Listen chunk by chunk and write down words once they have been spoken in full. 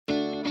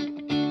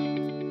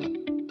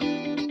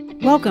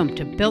Welcome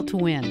to Built to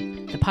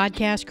Win, the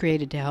podcast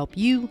created to help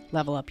you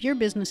level up your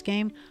business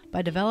game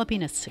by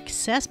developing a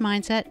success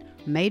mindset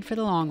made for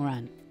the long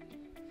run.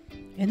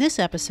 In this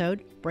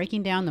episode,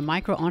 breaking down the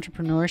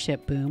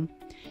micro-entrepreneurship boom,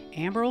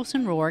 Amber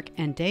Olson Rourke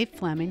and Dave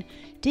Fleming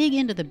dig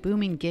into the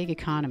booming gig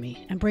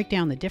economy and break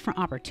down the different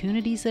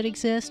opportunities that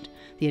exist,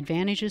 the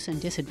advantages and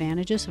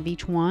disadvantages of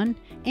each one,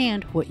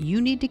 and what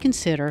you need to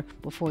consider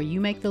before you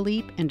make the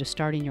leap into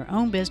starting your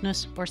own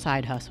business or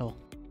side hustle.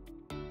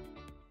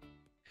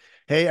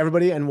 Hey,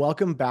 everybody, and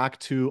welcome back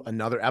to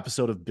another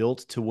episode of Built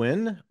to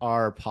Win,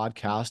 our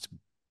podcast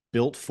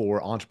built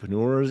for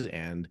entrepreneurs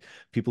and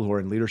people who are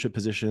in leadership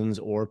positions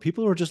or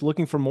people who are just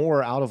looking for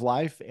more out of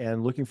life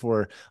and looking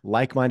for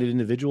like-minded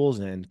individuals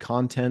and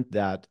content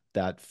that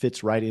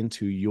fits right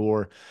into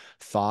your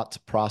thought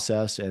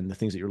process and the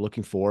things that you're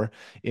looking for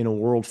in a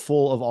world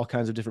full of all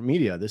kinds of different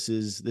media. This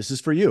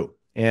is for you.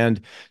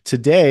 And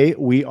today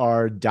we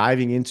are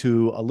diving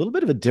into a little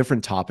bit of a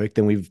different topic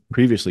than we've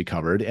previously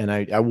covered. And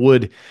I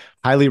would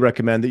highly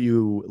recommend that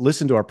you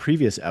listen to our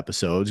previous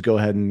episodes. Go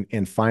ahead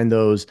and find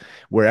those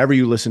wherever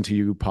you listen to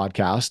you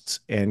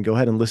podcasts and go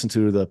ahead and listen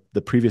to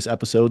the previous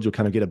episodes. You'll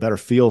kind of get a better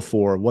feel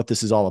for what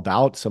this is all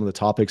about, some of the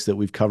topics that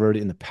we've covered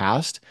in the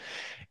past.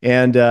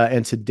 And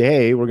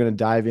today we're going to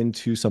dive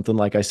into something,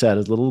 like I said,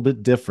 is a little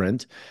bit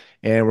different.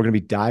 And we're going to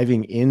be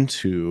diving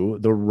into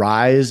the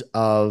rise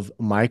of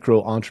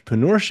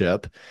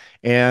micro-entrepreneurship.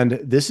 And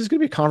this is going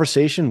to be a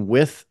conversation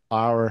with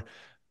our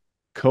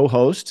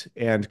co-host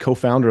and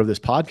co-founder of this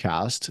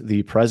podcast,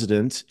 the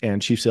president and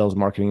chief sales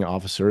marketing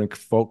officer and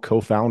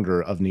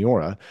co-founder of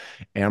Neora,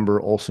 Amber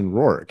Olson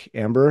Rourke.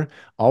 Amber,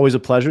 always a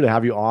pleasure to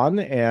have you on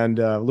and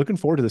looking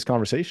forward to this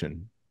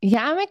conversation.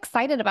 Yeah, I'm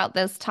excited about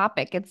this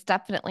topic. It's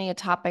definitely a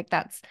topic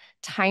that's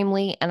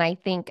timely, and I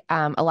think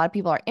a lot of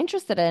people are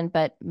interested in,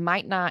 but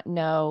might not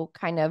know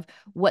kind of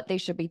what they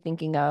should be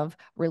thinking of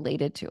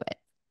related to it.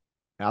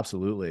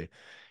 Absolutely.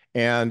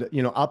 And,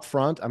 up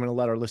front, I'm going to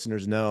let our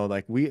listeners know,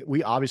 like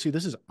we obviously,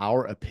 this is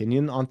our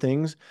opinion on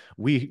things.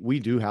 We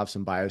do have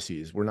some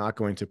biases. We're not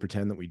going to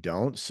pretend that we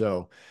don't.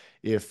 So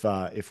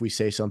if we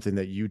say something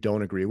that you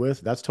don't agree with,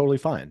 that's totally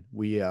fine.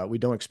 We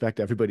don't expect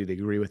everybody to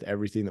agree with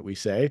everything that we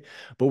say,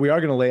 but we are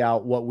going to lay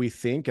out what we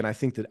think. And I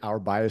think that our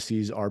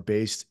biases are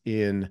based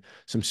in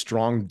some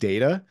strong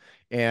data.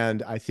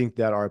 And I think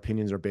that our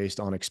opinions are based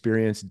on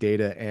experience,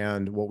 data,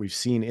 and what we've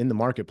seen in the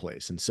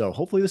marketplace. And so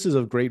hopefully this is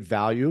of great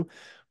value.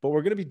 But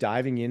we're going to be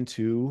diving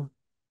into,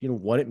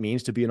 what it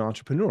means to be an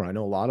entrepreneur. I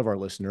know a lot of our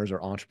listeners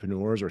are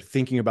entrepreneurs or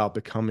thinking about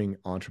becoming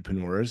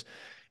entrepreneurs.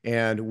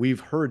 And we've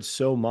heard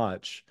so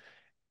much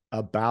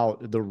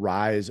about the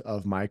rise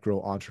of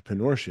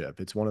micro-entrepreneurship.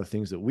 It's one of the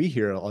things that we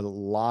hear a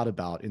lot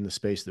about in the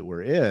space that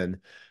we're in.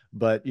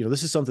 But,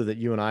 this is something that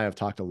you and I have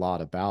talked a lot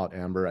about,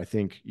 Amber. I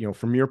think,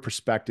 from your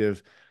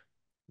perspective,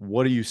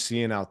 what are you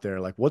seeing out there?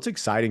 Like, what's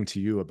exciting to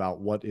you about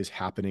what is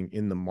happening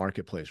in the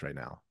marketplace right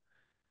now?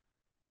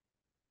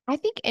 I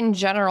think in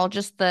general,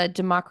 just the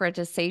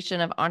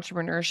democratization of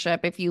entrepreneurship,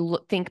 if you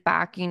think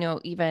back,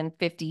 even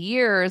 50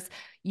 years,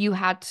 you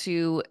had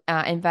to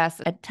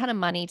invest a ton of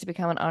money to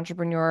become an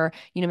entrepreneur.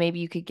 Maybe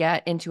you could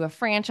get into a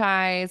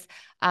franchise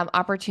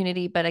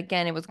opportunity, but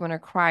again, it was going to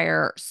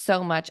require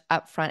so much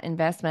upfront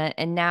investment.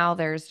 And now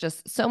there's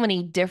just so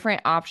many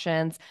different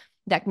options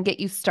that can get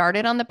you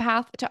started on the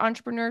path to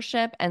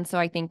entrepreneurship. And so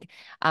I think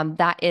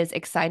that is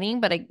exciting,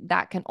 but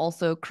that can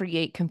also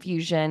create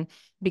confusion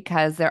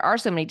because there are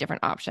so many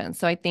different options.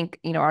 So I think,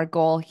 our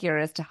goal here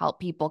is to help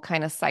people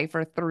kind of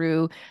cipher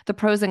through the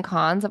pros and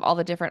cons of all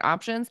the different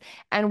options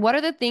and what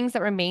are the things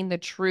that remain the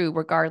true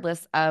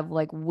regardless of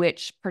like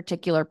which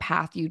particular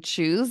path you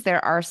choose.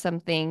 There are some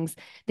things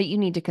that you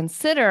need to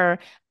consider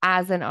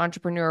as an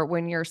entrepreneur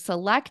when you're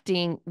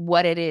selecting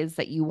what it is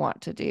that you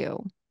want to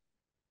do.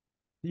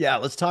 Yeah,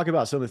 let's talk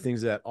about some of the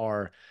things that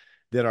are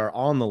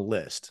on the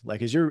list.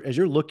 Like as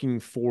you're looking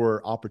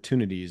for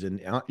opportunities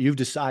and you've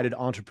decided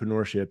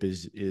entrepreneurship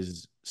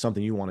is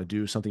something you want to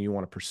do, something you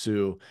want to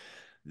pursue.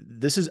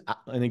 This is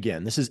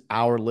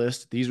our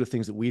list. These are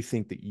things that we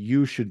think that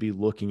you should be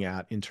looking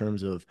at in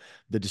terms of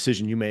the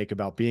decision you make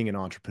about being an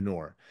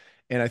entrepreneur.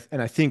 And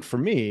I think for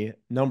me,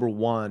 number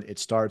one, it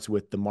starts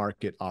with the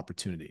market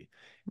opportunity.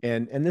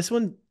 And this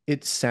one,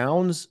 it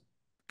sounds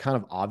kind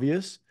of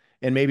obvious.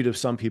 And maybe to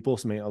some people,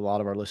 a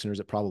lot of our listeners,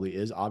 it probably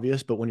is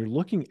obvious. But when you're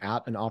looking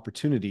at an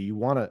opportunity, you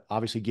want to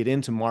obviously get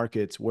into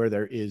markets where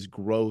there is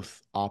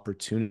growth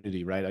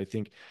opportunity, right? I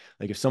think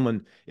like if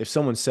someone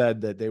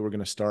said that they were going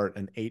to start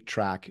an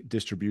 8-track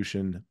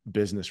distribution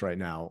business right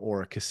now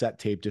or a cassette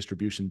tape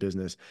distribution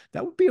business,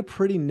 that would be a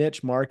pretty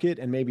niche market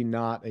and maybe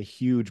not a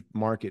huge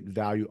market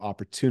value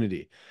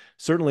opportunity.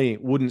 Certainly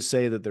wouldn't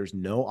say that there's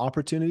no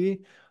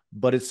opportunity,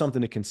 but it's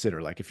something to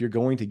consider. Like if you're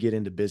going to get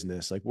into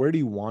business, like where do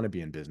you want to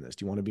be in business?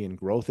 Do you want to be in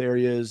growth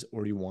areas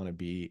or do you want to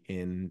be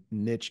in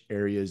niche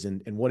areas?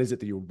 And what is it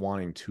that you're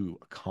wanting to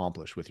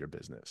accomplish with your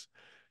business?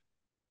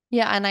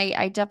 Yeah, and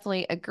I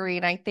definitely agree.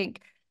 And I think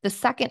the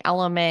second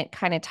element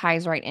kind of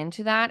ties right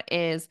into that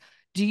is,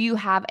 do you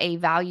have a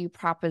value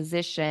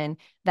proposition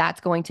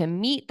that's going to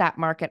meet that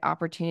market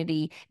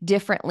opportunity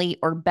differently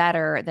or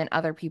better than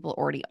other people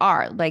already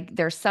are. Like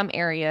there's some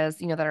areas,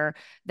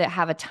 that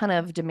have a ton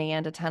of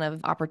demand, a ton of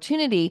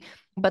opportunity,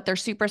 but they're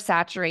super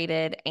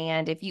saturated.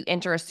 And if you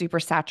enter a super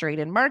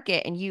saturated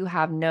market and you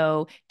have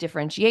no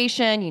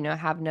differentiation,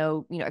 have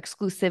no,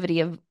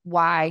 exclusivity of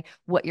why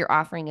what you're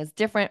offering is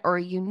different, or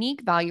a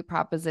unique value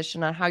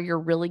proposition on how you're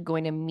really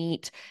going to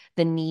meet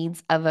the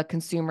needs of a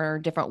consumer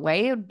different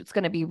way, it's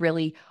going to be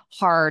really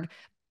hard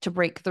to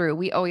break through.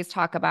 We always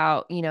talk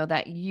about,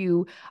 that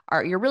you're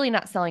really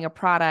not selling a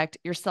product,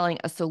 you're selling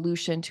a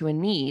solution to a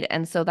need.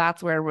 And so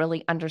that's where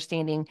really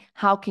understanding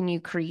how can you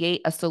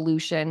create a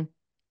solution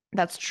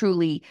that's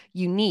truly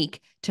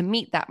unique to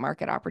meet that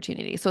market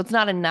opportunity. So it's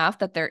not enough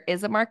that there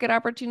is a market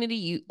opportunity.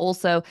 You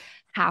also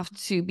have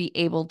to be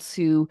able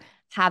to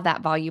have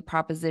that value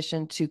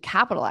proposition to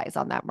capitalize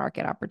on that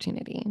market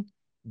opportunity.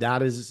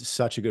 That is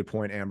such a good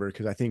point, Amber,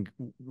 because I think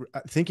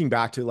thinking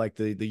back to like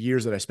the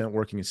years that I spent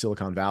working in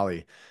Silicon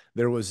Valley,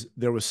 there was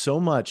so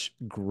much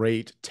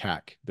great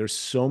tech. There's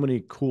so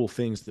many cool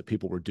things that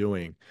people were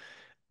doing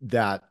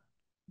that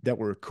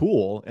were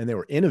cool, and they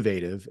were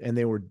innovative, and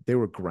they were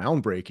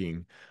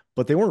groundbreaking,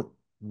 but they weren't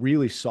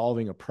really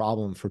solving a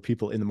problem for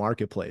people in the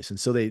marketplace. And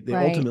so they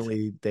Right.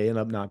 ultimately they end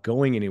up not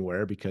going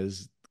anywhere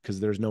because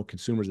there's no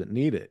consumers that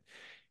need it.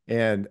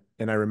 And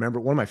I remember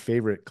one of my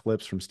favorite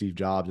clips from Steve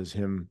Jobs is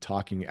him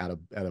talking at a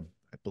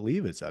I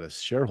believe it's at a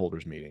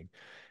shareholders meeting,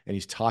 and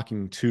he's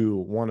talking to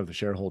one of the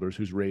shareholders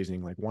who's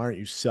raising like, why aren't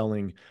you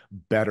selling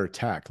better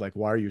tech? Like,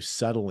 why are you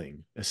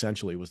settling?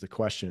 Essentially was the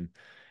question.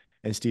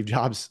 And Steve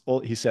Jobs, well,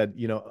 he said,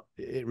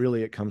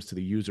 it comes to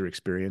the user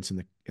experience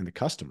and the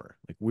customer.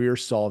 Like, we're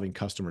solving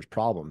customers'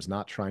 problems,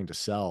 not trying to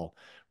sell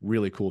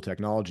really cool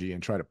technology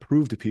and try to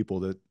prove to people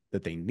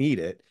that they need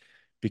it,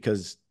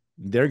 because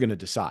they're going to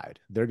decide.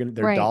 Their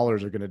Right.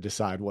 dollars are going to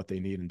decide what they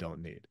need and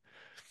don't need.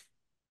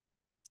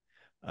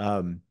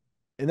 And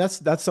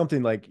that's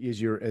something like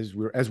as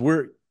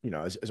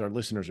our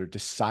listeners are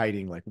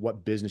deciding like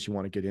what business you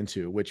want to get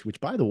into, which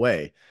by the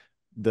way,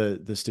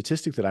 the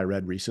statistic that I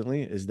read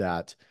recently is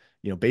that,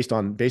 based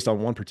on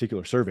one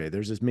particular survey,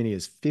 there's as many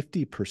as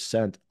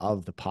 50%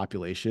 of the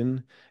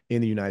population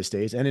in the United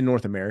States and in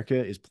North America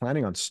is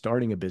planning on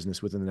starting a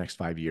business within the next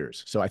 5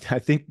 years. So I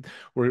think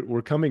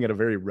we're coming at a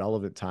very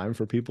relevant time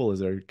for people as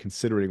they're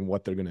considering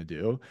what they're going to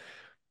do.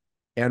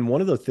 And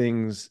one of the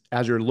things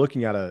as you're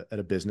looking at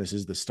a business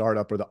is the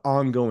startup or the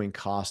ongoing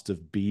cost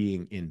of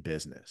being in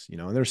business,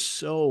 and there's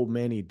so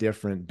many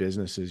different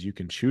businesses you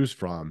can choose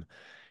from,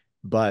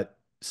 but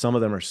some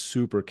of them are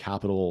super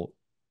capital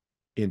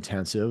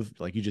intensive.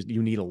 Like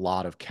you need a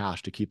lot of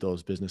cash to keep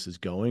those businesses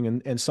going,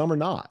 and some are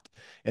not.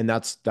 And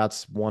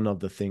that's one of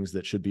the things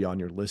that should be on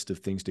your list of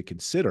things to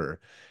consider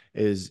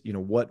is,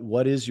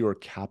 what is your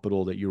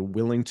capital that you're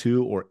willing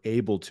to or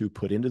able to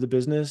put into the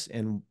business,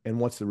 and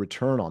what's the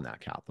return on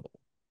that capital?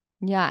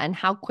 Yeah. And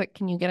how quick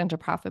can you get into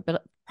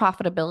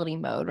profitability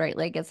mode, right?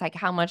 Like it's like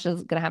how much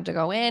is going to have to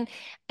go in,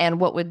 and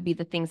what would be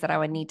the things that I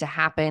would need to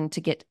happen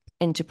to get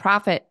into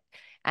profit?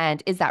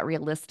 And is that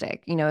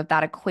realistic? If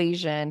that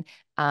equation,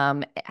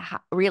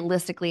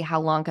 realistically, how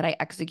long could I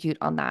execute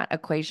on that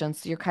equation?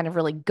 So you're kind of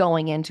really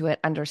going into it,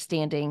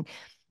 understanding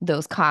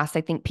those costs.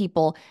 I think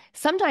people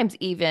sometimes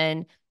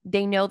even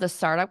they know the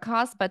startup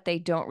costs, but they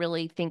don't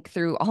really think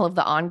through all of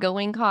the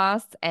ongoing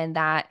costs, and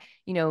that,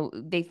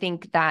 they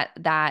think that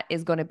that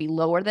is going to be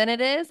lower than it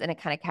is, and it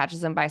kind of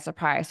catches them by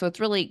surprise. So it's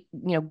really,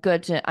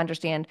 good to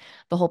understand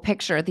the whole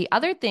picture. The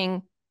other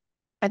thing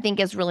I think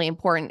is really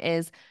important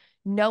is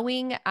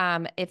knowing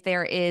if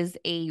there is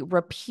a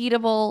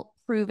repeatable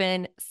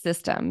proven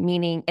system,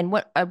 meaning, and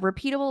what a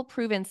repeatable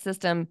proven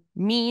system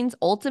means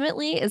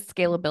ultimately is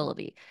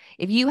scalability.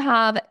 If you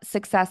have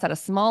success at a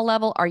small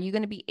level, are you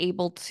going to be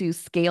able to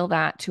scale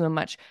that to a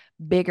much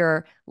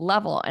bigger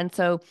level? And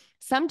so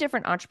some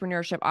different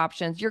entrepreneurship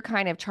options, you're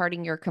kind of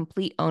charting your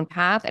complete own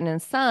path. And in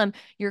some,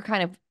 you're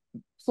kind of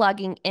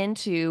plugging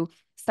into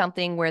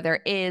something where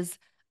there is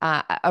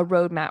a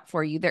roadmap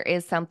for you. There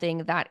is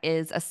something that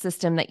is a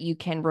system that you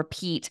can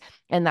repeat,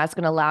 and that's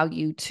going to allow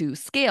you to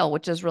scale,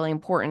 which is really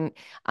important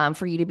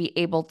for you to be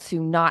able to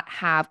not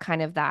have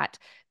kind of that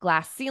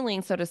glass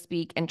ceiling, so to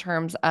speak, in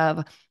terms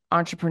of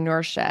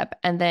entrepreneurship.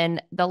 And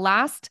then the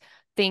last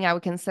thing I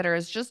would consider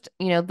is just,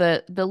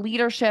 the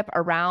leadership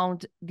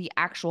around the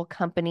actual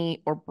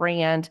company or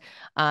brand,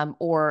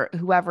 or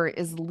whoever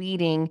is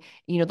leading,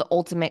 the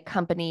ultimate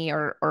company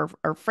or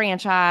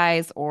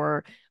franchise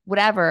or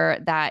whatever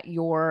that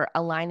you're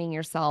aligning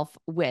yourself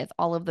with.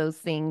 All of those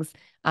things,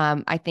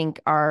 I think,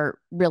 are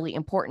really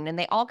important, and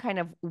they all kind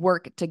of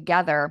work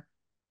together.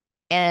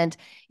 And,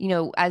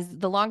 as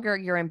the longer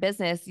you're in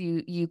business,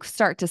 you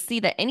start to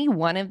see that any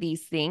one of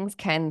these things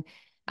can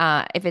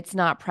if it's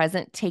not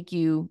present, take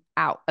you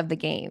out of the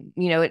game.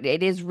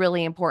 It is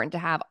really important to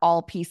have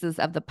all pieces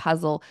of the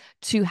puzzle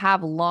to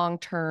have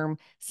long-term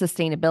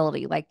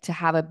sustainability, like to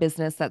have a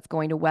business that's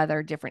going to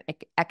weather different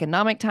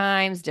economic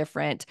times,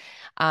 different,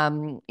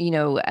 um, you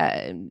know,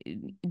 uh,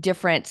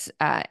 different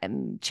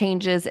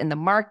changes in the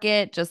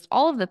market, just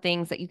all of the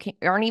things that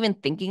aren't even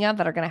thinking of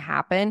that are going to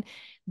happen.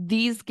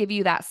 These give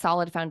you that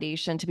solid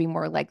foundation to be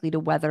more likely to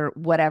weather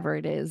whatever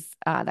it is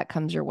that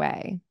comes your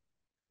way.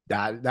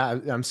 That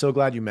I'm so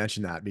glad you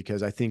mentioned that,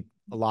 because I think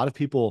a lot of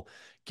people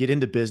get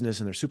into business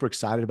and they're super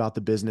excited about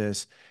the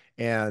business,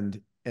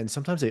 and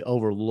sometimes they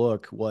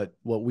overlook what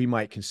we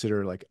might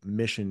consider like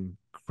mission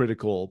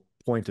critical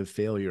point of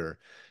failure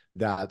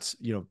that's,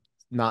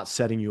 not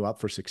setting you up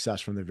for success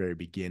from the very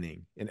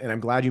beginning. And I'm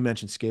glad you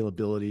mentioned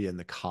scalability and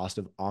the cost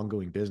of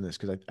ongoing business,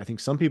 because I think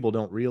some people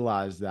don't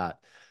realize that,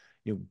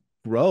 you know,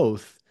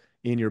 growth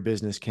in your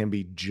business can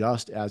be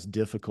just as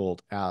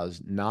difficult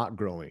as not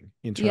growing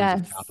in terms of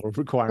Yes. capital Growth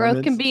can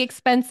requirements. be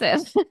expensive.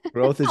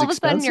 Growth is All of a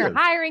sudden you're expensive.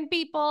 hiring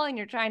people and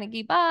you're trying to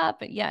keep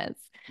up. Yes.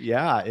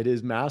 Yeah, it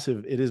is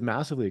massive. It is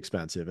massively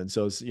expensive. And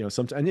so,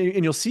 sometimes,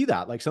 and you'll see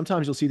that, like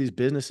sometimes you'll see these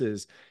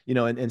businesses,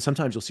 and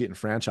sometimes you'll see it in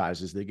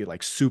franchises. They get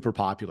like super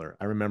popular.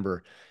 I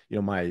remember,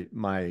 my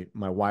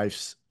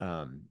wife's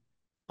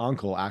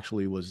uncle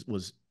actually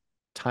was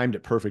timed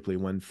it perfectly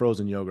when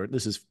frozen yogurt.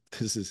 This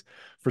is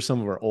for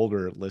some of our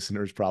older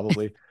listeners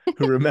probably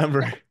who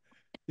remember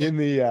in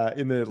the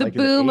The like in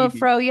the boom of 80s.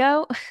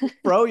 froyo.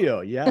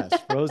 Froyo, yes,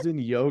 frozen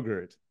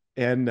yogurt.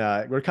 And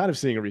we're kind of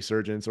seeing a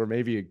resurgence, or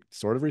maybe a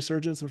sort of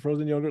resurgence of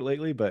frozen yogurt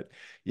lately. But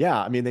yeah,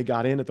 I mean, they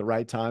got in at the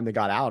right time, they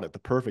got out at the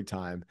perfect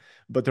time.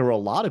 But there were a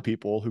lot of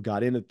people who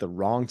got in at the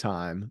wrong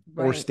time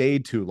or Right.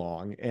 stayed too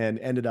long and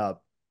ended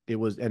up,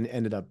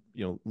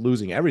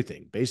 losing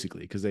everything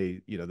basically, because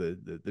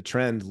the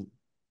trend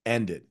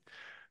ended.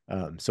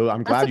 So I'm That's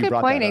a glad you good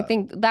brought point. that I up.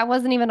 think that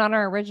wasn't even on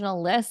our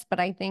original list, but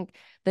I think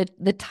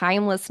the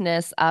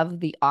timelessness of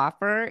the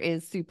offer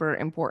is super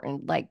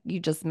important. Like you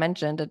just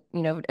mentioned,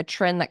 a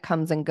trend that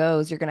comes and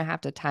goes, you're going to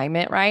have to time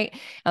it right.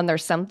 And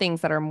there's some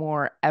things that are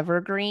more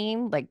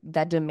evergreen, like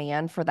that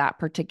demand for that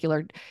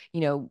particular,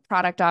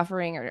 product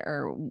offering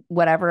or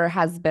whatever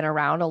has been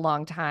around a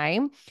long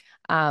time.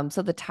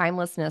 So the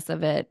timelessness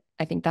of it,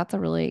 I think that's a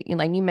really,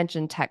 like you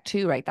mentioned tech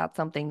too, right? That's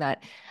something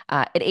that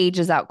it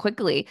ages out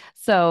quickly.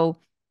 So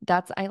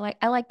I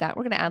like that.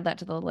 We're gonna add that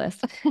to the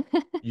list.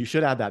 You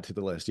should add that to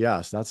the list.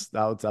 Yes,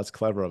 that's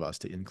clever of us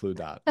to include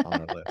that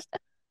on our list.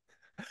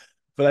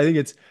 But I think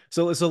it's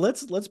so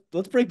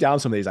let's break down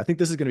some of these. I think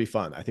this is going to be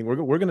fun. I think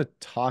we're going to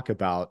talk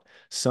about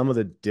some of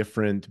the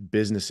different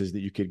businesses that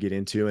you could get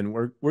into, and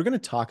we're going to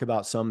talk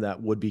about some that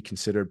would be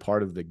considered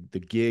part of the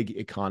gig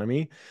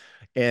economy.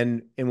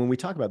 And when we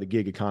talk about the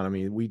gig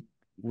economy,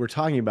 we're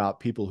talking about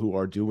people who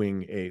are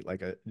doing a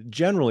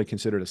generally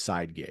considered a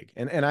side gig.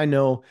 And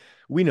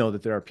we know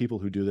that there are people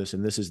who do this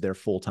and this is their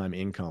full-time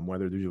income,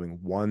 whether they're doing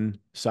one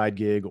side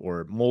gig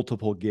or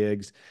multiple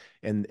gigs,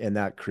 and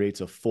that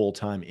creates a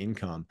full-time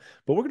income.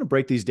 But we're going to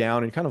break these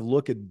down and kind of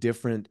look at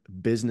different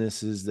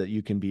businesses that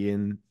you can be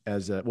in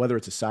whether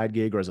it's a side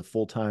gig or as a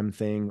full-time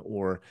thing,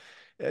 or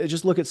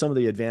just look at some of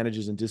the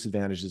advantages and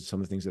disadvantages of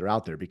some of the things that are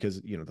out there,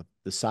 because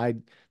the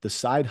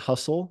side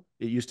hustle,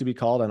 it used to be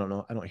called. I don't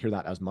know. I don't hear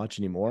that as much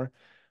anymore,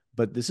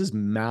 but this is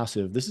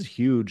massive. This is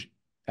huge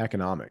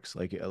economics.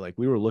 Like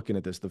we were looking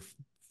at this, the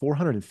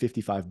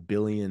 $455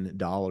 billion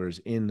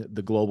in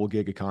the global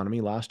gig economy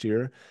last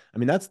year. I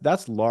mean,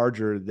 that's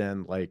larger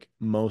than like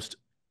most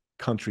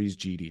countries'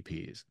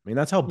 GDPs. I mean,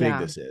 that's how big Yeah.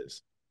 this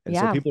is. And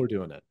so Yeah. people are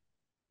doing it.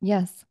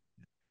 Yes.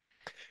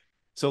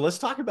 So let's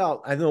talk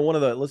about, I know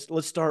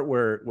let's start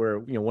where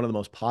one of the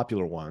most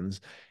popular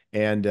ones,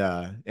 and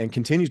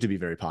continues to be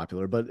very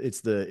popular, but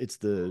it's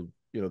the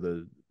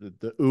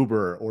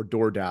Uber or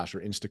DoorDash or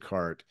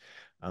Instacart.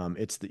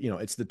 It's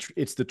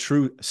the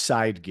true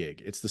side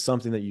gig. It's the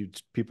something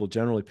that people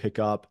generally pick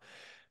up.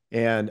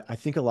 And I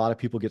think a lot of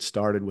people get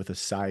started with a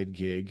side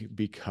gig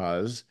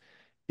because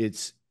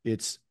it's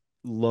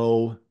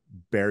low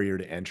barrier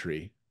to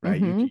entry,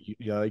 right?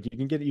 Mm-hmm. Like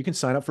you can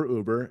sign up for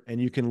Uber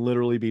and you can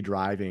literally be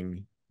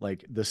driving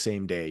like the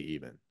same day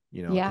even,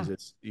 Yeah. because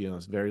it's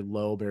very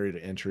low barrier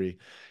to entry.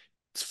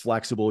 It's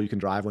flexible. You can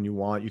drive when you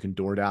want. You can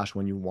DoorDash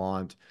when you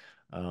want.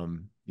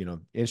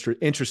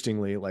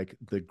 Interestingly, like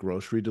the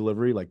grocery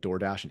delivery, like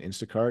DoorDash and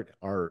Instacart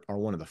are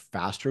one of the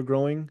faster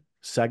growing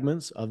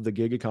segments of the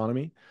gig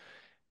economy.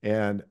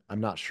 And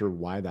I'm not sure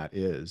why that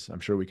is. I'm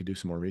sure we could do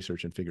some more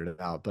research and figure it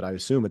out, but I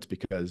assume it's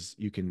because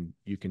you can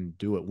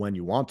do it when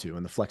you want to,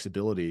 and the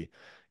flexibility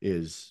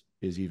is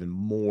even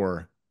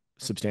more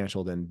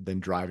substantial than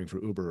driving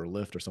for Uber or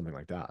Lyft or something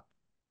like that.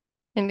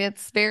 And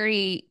it's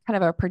very kind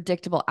of a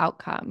predictable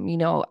outcome.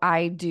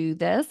 I do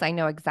this, I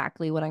know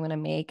exactly what I'm going to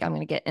make. I'm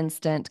going to get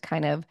instant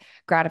kind of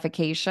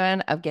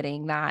gratification of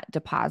getting that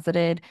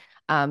deposited.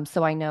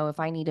 So I know if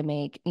I need to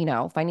make,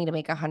 if I need to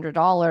make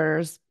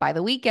 $100 by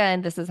the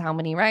weekend, this is how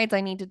many rides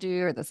I need to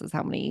do, or this is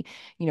how many,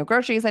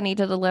 groceries I need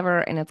to deliver,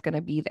 and it's going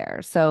to be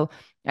there. So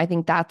I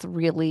think that's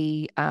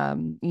really,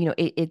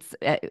 it's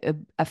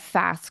a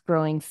fast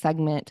growing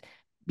segment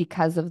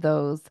because of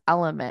those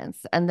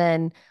elements. And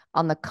then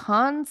on the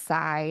con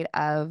side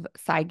of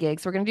side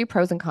gigs, we're going to do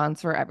pros and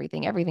cons for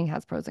everything. Everything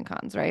has pros and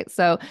cons, right?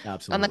 So on the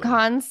Absolutely.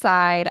 con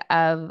side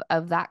of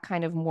that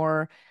kind of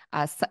more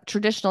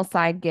traditional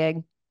side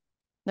gig,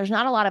 there's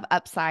not a lot of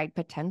upside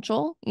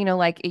potential.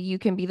 Like you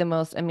can be the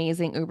most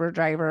amazing Uber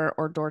driver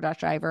or DoorDash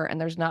driver, and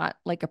there's not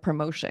like a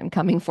promotion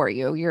coming for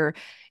you. You're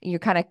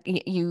kind of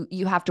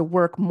you have to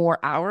work more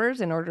hours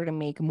in order to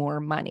make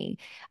more money.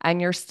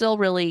 And you're still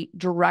really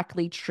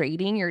directly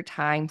trading your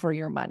time for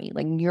your money.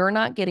 Like you're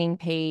not getting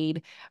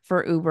paid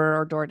for Uber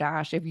or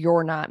DoorDash if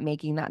you're not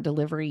making that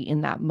delivery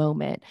in that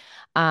moment.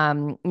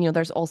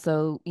 There's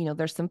also,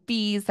 there's some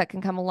fees that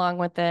can come along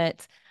with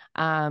it.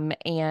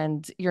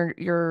 And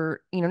you're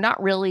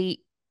not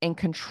really in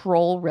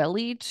control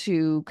really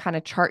to kind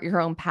of chart your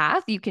own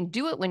path. You can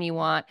do it when you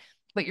want,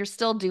 but you're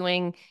still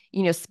doing,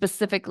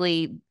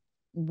 specifically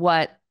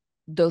what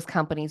those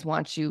companies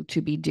want you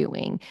to be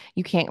doing.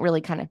 You can't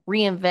really kind of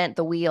reinvent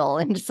the wheel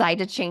and decide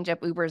to change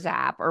up Uber's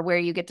app or where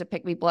you get to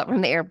pick people up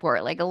from the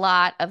airport. Like a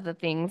lot of the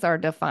things are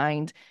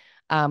defined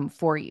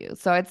for you.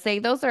 So I'd say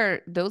those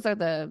are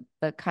the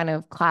kind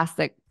of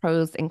classic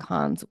pros and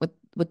cons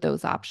with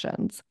those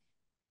options.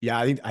 Yeah,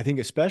 I think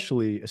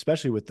especially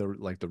with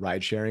the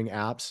ride sharing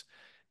apps,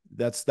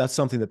 that's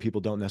something that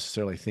people don't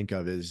necessarily think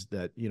of, is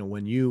that,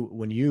 when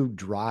you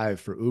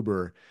drive for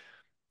Uber,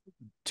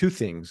 two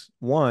things.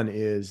 One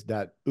is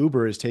that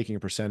Uber is taking a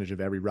percentage of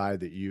every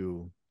ride that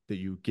you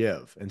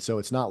give. And so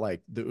it's not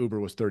like the Uber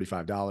was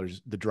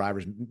 $35, the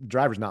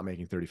driver's not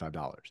making $35.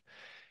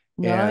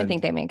 No, I don't even And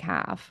think they make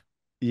half.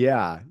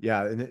 yeah.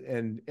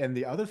 And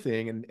the other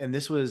thing, and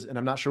this was, and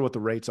I'm not sure what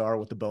the rates are,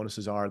 what the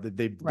bonuses are, that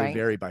they Right.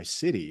 vary by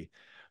city,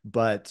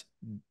 but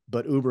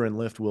Uber and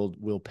Lyft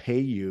will pay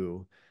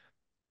you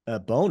a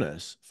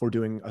bonus for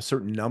doing a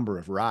certain number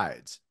of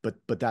rides,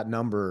 but that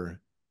number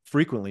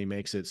frequently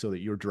makes it so that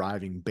you're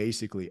driving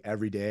basically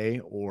every day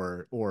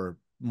or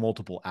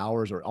multiple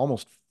hours or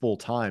almost full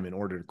time in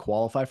order to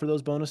qualify for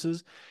those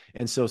bonuses.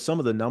 And so some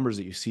of the numbers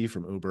that you see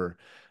from Uber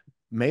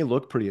may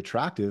look pretty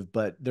attractive,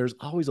 but there's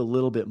always a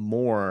little bit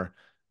more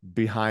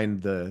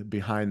behind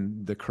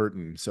the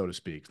curtain, so to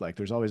speak. Like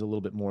there's always a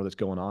little bit more that's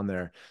going on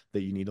there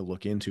that you need to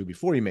look into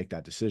before you make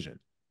that decision.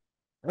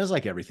 It's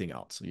like everything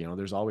else,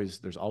 there's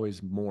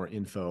always more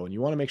info, and you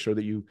want to make sure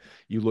that you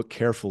look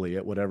carefully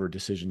at whatever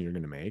decision you're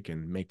going to make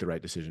and make the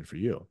right decision for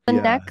you. The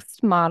Yeah.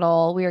 next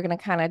model we are going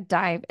to kind of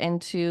dive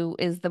into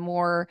is the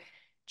more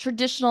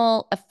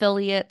traditional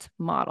affiliate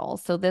model.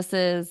 So this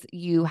is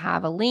you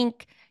have a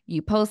link,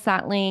 you post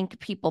that link,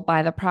 people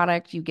buy the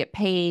product, you get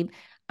paid.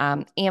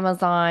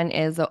 Amazon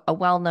is has a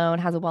well-known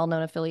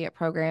affiliate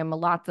program.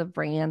 Lots of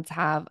brands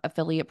have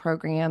affiliate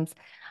programs.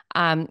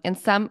 And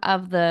some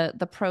of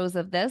the pros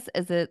of this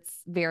is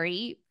it's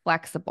very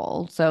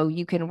flexible. So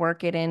you can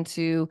work it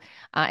into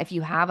if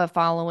you have a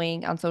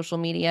following on social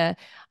media,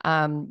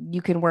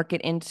 you can work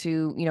it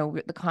into,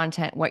 the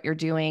content, what you're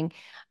doing.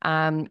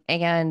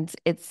 And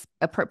it's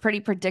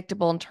pretty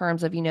predictable in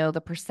terms of,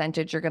 the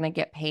percentage you're going to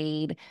get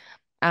paid.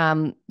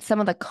 Some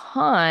of the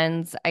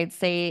cons I'd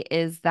say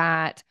is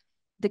that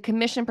the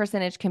commission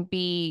percentage can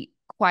be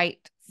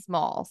quite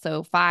small.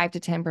 So 5 to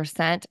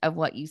 10% of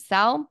what you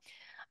sell.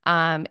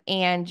 And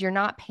you're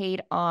not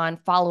paid on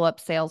follow-up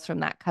sales from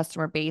that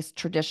customer base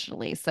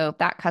traditionally. So if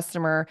that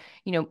customer,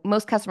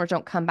 most customers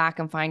don't come back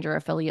and find your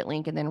affiliate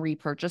link and then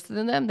repurchase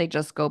them. They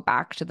just go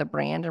back to the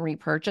brand and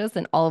repurchase.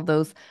 And all of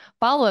those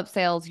follow-up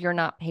sales, you're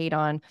not paid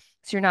on.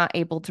 So you're not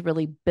able to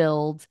really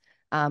build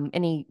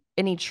any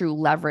true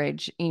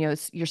leverage.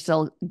 You're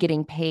still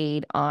getting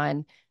paid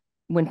on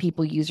when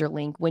people use your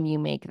link, when you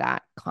make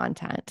that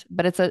content.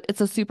 But it's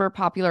a super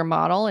popular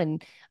model,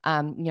 and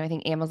I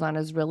think Amazon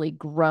has really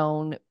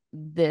grown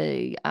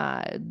the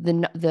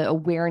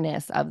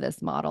awareness of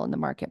this model in the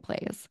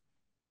marketplace.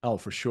 Oh,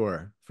 for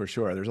sure. For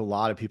sure. There's a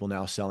lot of people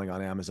now selling on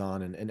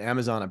Amazon, and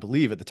Amazon, I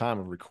believe at the time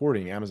of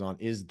recording, Amazon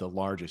is the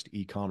largest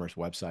e-commerce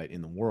website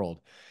in the world.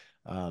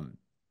 Um,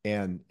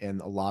 and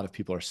a lot of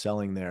people are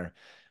selling there.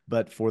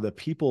 But for the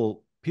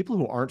people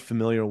who aren't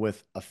familiar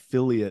with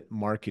affiliate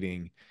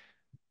marketing,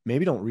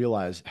 maybe don't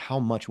realize how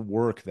much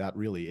work that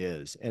really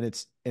is. And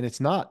it's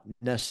not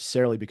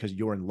necessarily because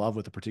you're in love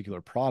with a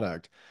particular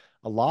product.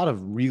 A lot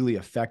of really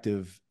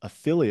effective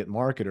affiliate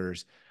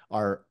marketers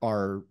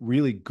are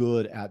really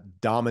good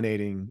at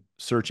dominating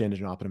search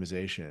engine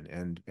optimization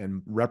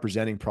and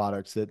representing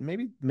products that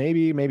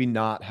maybe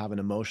not have an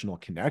emotional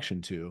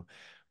connection to,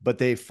 but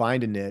they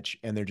find a niche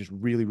and they're just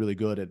really, really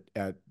good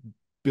at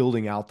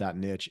building out that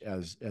niche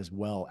as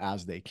well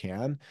as they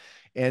can.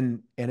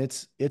 And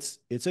it's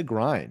a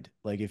grind.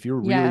 Like if you're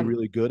really, Yeah.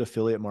 really good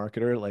affiliate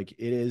marketer, like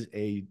it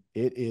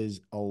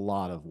is a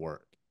lot of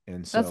work.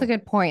 And That's a so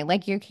good point.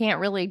 Like you can't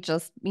really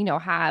just,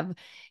 have,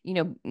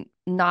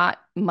 not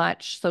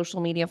much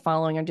social media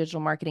following or digital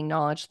marketing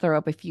knowledge, throw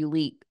up a few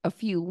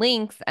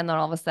links and then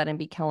all of a sudden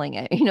be killing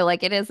it.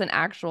 Like it is an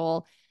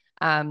actual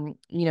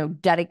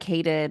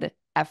dedicated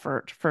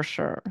effort for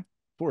sure.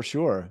 for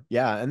sure.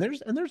 Yeah. And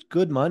there's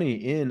good money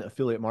in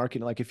affiliate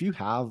marketing. Like if you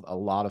have a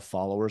lot of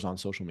followers on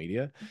social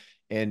media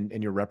and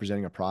you're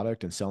representing a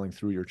product and selling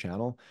through your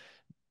channel,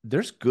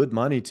 there's good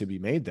money to be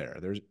made there.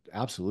 There's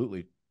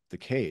absolutely the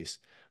case.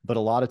 But a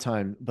lot of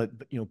time,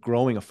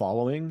 growing a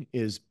following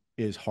is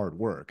hard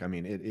work. I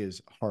mean, it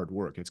is hard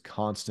work. It's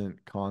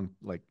constantly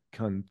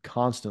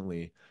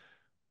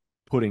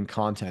putting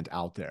content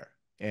out there.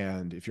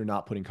 And if you're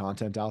not putting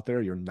content out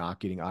there, you're not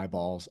getting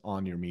eyeballs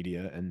on your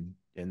media, and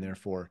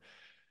therefore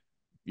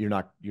you're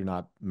not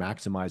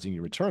maximizing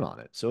your return on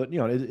it. So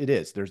it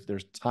is.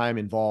 There's time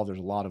involved. There's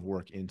a lot of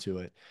work into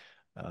it.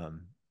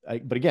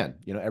 But again,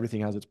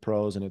 everything has its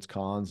pros and its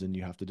cons, and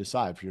you have to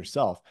decide for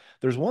yourself.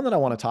 There's one that I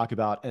want to talk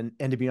about, and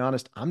to be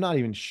honest, I'm not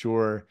even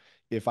sure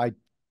if I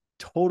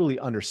totally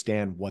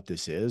understand what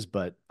this is,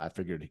 but I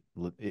figured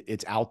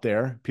it's out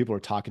there. People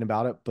are talking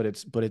about it, but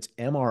it's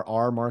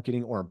MRR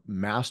marketing, or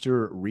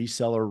master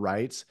reseller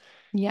rights.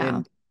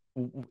 Yeah.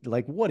 And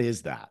like, what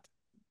is that?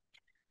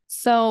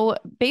 So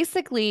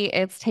basically,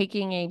 it's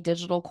taking a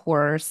digital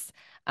course.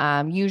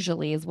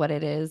 Usually, is what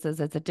it is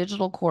it's a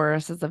digital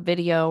course, it's a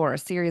video or a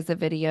series of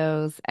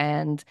videos,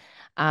 and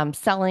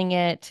selling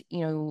it.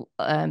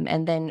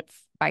 And then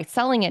by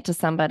selling it to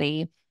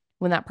somebody,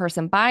 when that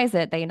person buys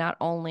it, they not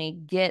only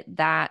get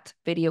that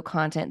video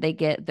content, they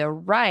get the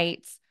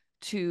rights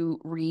to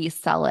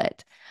resell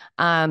it.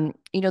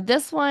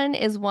 This one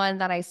is one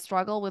that I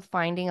struggle with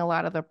finding a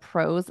lot of the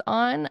pros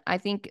on. I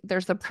think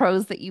there's the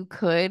pros that you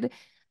could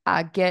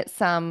get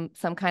some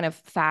kind of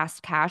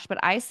fast cash. But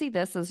I see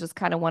this as just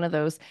kind of one of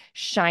those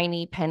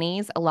shiny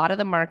pennies. A lot of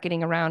the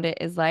marketing around it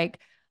is like,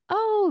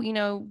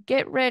 oh,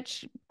 get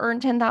rich, earn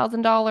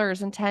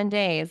 $10,000 in 10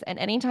 days. And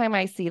anytime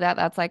I see that,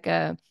 that's like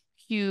a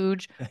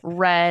huge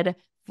red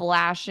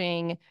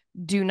flashing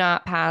do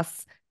not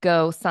pass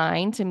go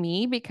sign to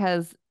me,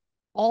 because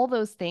all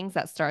those things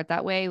that start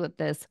that way with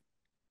this,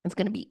 it's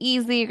going to be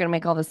easy, you're going to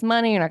make all this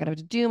money, you're not going to have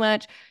to do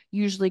much,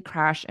 usually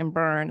crash and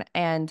burn.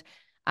 And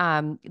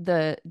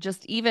the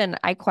just even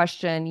I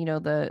question,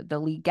 the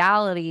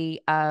legality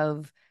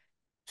of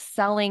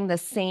selling the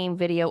same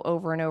video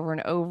over and over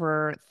and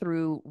over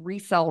through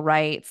resell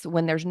rights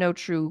when there's no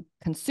true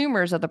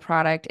consumers of the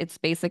product. It's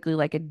basically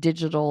like a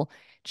digital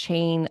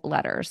chain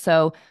letter.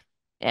 So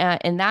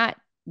in that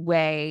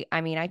way,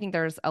 I mean, I think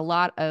there's a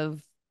lot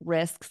of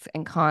risks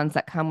and cons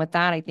that come with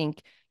that. I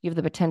think you have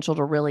the potential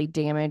to really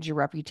damage your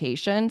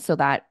reputation, so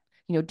that,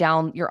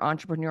 down your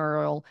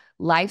entrepreneurial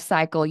life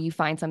cycle, you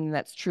find something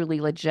that's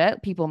truly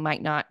legit. People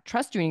might not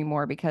trust you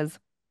anymore because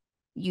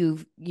you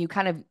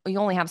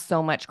only have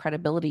so much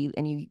credibility,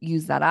 and you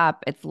use that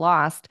up, it's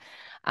lost.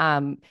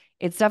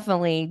 It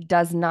definitely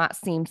does not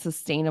seem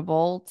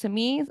sustainable to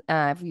me.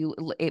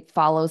 It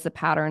follows the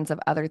patterns of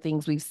other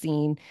things we've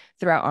seen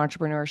throughout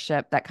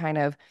entrepreneurship that kind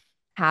of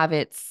have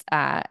its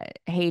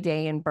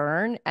heyday and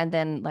burn. And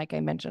then, like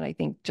I mentioned, I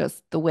think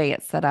just the way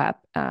it's set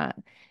up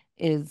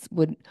is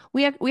would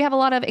we have a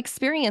lot of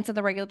experience in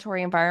the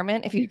regulatory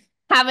environment. If you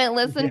haven't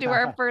listened to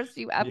our Yeah. first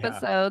few Yeah.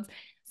 episodes,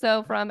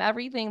 so from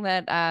everything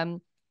that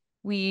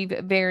we've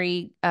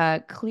very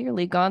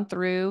clearly gone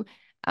through,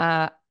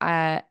 a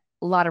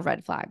lot of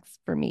red flags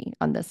for me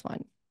on this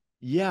one.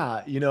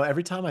 Yeah,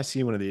 every time I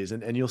see one of these,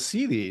 and you'll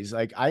see these,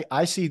 like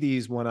I see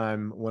these when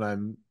I'm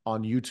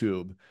on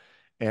YouTube,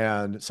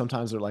 and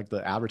sometimes they're like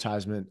the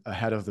advertisement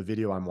ahead of the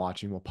video I'm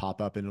watching will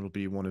pop up, and it'll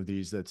be one of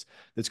these that's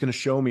going to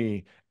show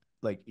me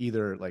like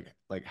either like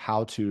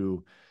how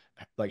to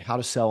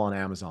sell on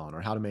Amazon,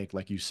 or how to make,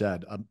 like you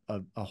said,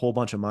 a whole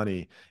bunch of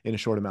money in a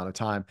short amount of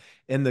time.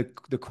 And the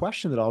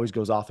question that always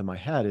goes off in my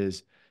head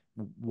is,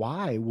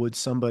 why would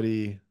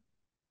somebody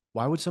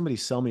why would somebody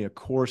sell me a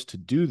course to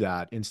do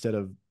that instead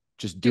of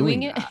just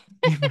Doing doing it.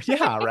 that?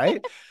 Yeah,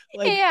 right.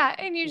 Like, Yeah,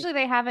 and usually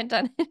they haven't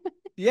done it.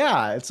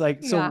 yeah, it's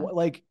like, so Yeah.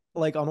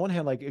 like on one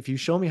hand, like if you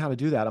show me how to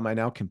do that, am I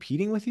now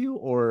competing with you,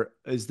 or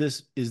is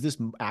this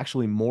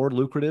actually more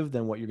lucrative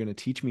than what you're going to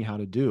teach me how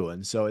to do?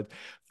 And so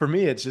for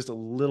me, it's just a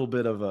little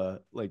bit of a,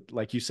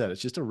 like you said,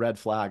 it's just a red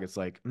flag. It's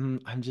like,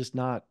 I'm just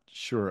not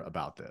sure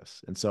about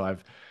this. And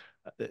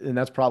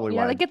that's probably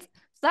Yeah, why.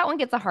 that one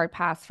gets a hard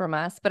pass from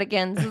us. But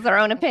again, this is our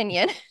own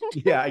opinion.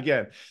 Yeah,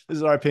 again, this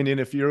is our opinion.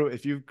 If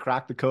you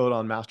crack the code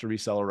on master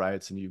reseller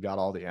rights and you've got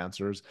all the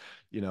answers,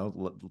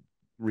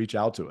 reach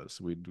out to us.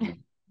 We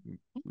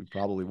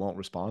probably won't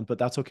respond, but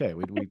that's okay.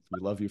 We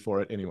love you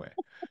for it anyway.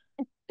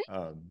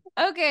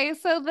 Okay,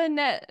 so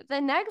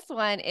the next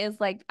one is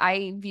like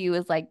I view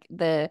as like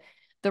the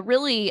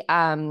really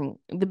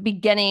the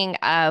beginning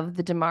of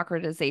the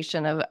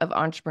democratization of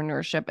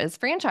entrepreneurship is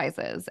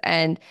franchises.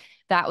 And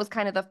that was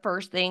kind of the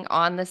first thing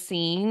on the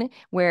scene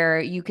where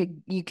you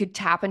could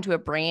tap into a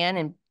brand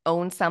and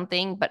own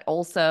something, but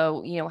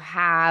also,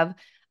 have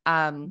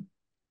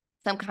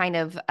some kind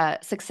of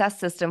success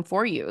system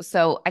for you.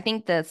 So I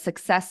think the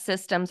success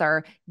systems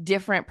are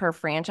different per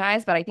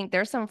franchise, but I think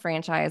there's some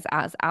franchise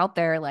as out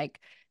there like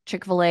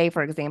Chick-fil-A,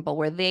 for example,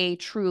 where they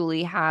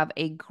truly have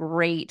a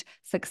great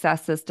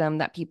success system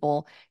that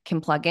people can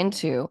plug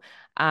into.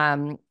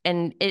 And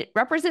it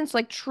represents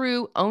like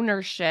true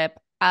ownership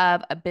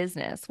of a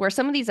business, where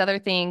some of these other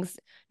things,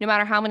 no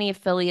matter how many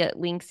affiliate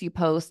links you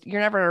post,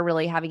 you're never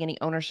really having any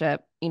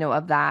ownership,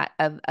 of that,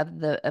 of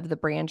the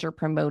brand you're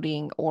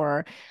promoting,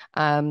 or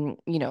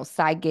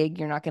side gig,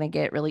 you're not going to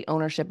get really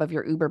ownership of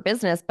your Uber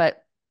business.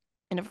 But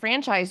in a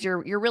franchise,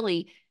 you're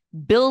really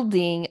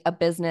building a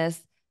business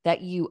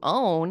that you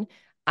own.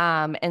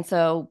 And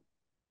so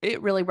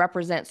it really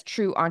represents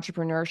true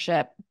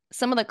entrepreneurship.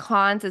 Some of the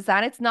cons is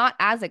that it's not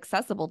as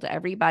accessible to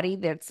everybody.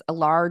 That's a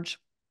large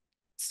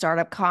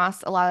startup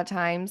cost a lot of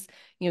times.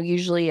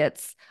 Usually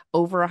it's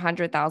over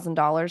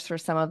 $100,000 for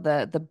some of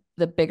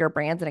the bigger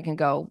brands, and it can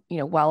go,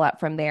 well up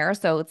from there.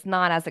 So it's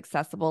not as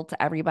accessible to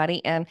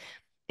everybody. And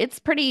it's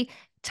pretty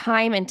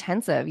time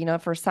intensive.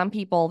 For some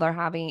people,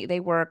 they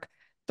work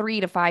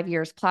 3 to 5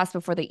 years plus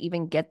before they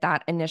even get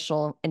that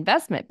initial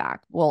investment back.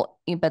 Well,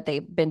 but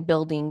they've been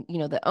building,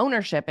 the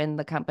ownership in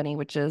the company,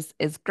 which is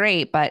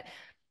great. But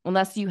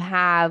unless you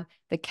have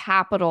the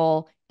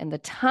capital and the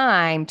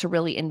time to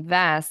really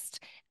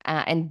invest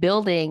and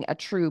building a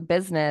true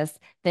business,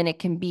 then it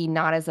can be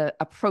not as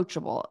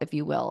approachable, if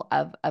you will,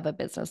 of a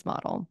business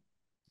model.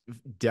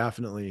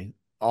 Definitely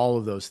all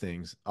of those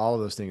things. All of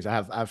those things. I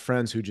have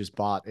friends who just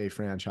bought a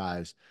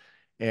franchise,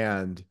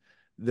 and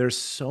there's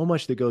so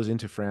much that goes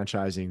into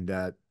franchising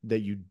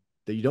that you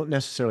don't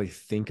necessarily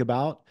think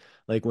about.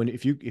 Like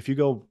if you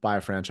go buy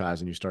a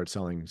franchise and you start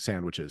selling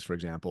sandwiches, for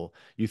example,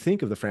 you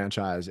think of the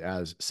franchise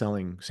as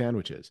selling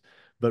sandwiches,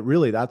 but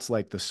really that's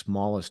like the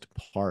smallest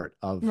part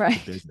of the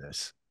Right.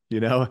 business. You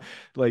know,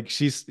 like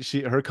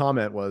her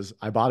comment was,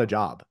 I bought a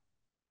job.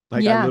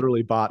 Like I Yeah.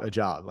 literally bought a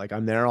job. Like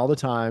I'm there all the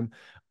time.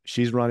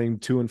 She's running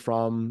to and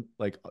from,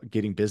 like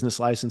getting business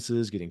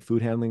licenses, getting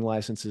food handling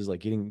licenses, like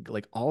getting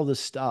like all this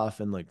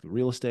stuff, and like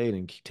real estate,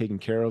 and taking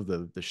care of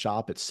the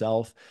shop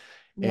itself.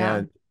 Yeah.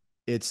 And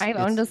it's I've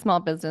owned it's a small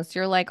business.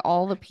 You're like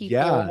all the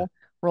yeah, people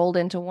rolled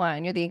into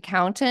one. You're the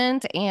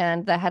accountant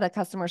and the head of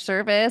customer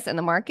service and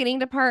the marketing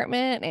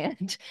department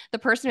and the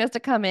person who has to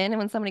come in and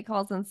when somebody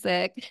calls in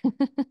sick. All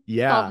the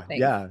yeah, things.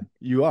 yeah.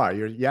 You are.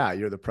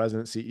 You're the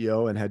president,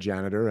 CEO, and head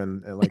janitor,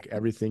 and like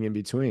everything in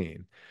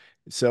between.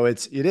 So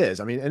it is.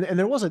 I mean,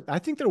 and I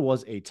think there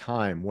was a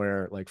time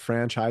where like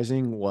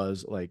franchising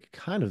was like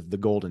kind of the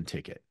golden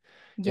ticket.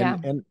 And Yeah.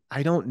 and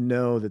I don't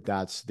know that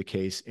that's the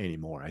case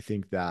anymore. I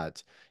think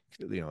that,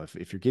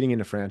 if you're getting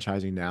into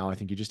franchising now, I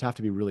think you just have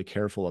to be really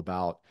careful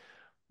about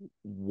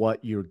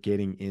what you're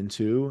getting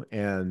into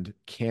and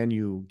can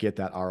you get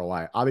that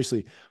ROI.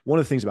 Obviously, one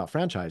of the things about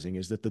franchising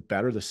is that the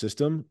better the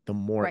system, the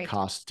more it Right.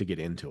 costs to get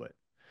into it.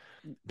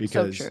 So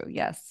Because true.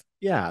 Yes.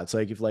 yeah, it's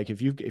like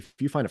if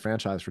you find a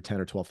franchise for $10,000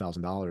 or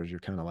 $12,000,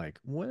 you're kind of like,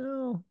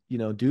 well,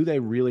 do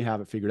they really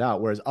have it figured out?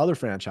 Whereas other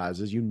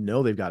franchises,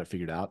 they've got it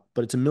figured out,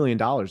 but it's $1 million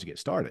to get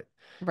started.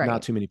 Not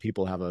Right. too many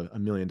people have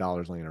 $1 million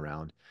laying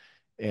around.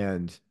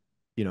 And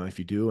if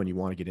you do and you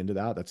want to get into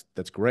that,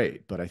 that's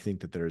great. But I think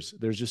that there's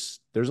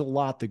a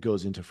lot that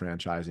goes into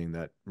franchising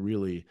that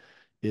really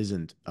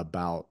isn't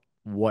about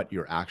what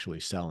you're actually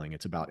selling.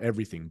 It's about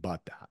everything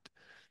but that.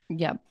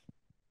 Yep.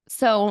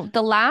 So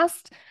the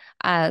last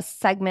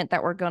segment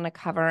that we're going to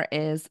cover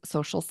is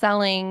social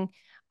selling,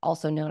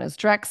 also known as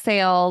direct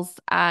sales.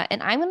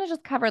 And I'm going to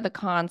just cover the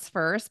cons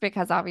first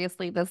because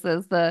obviously this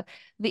is the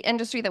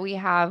industry that we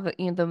have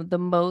the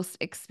most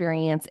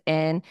experience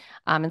in.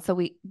 And so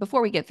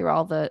before we get through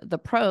all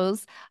the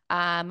pros,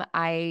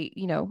 I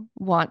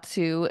want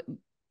to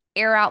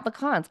air out the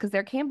cons because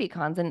there can be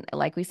cons, and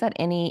like we said,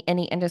 any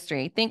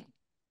industry. I think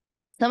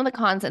some of the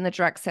cons in the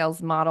direct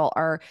sales model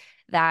are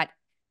that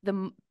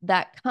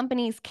that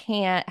companies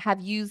can't have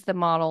used the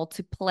model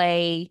to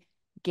play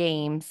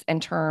games in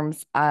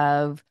terms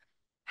of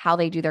how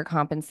they do their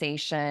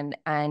compensation,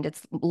 and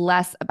it's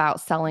less about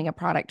selling a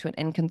product to an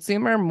end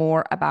consumer,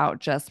 more about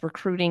just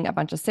recruiting a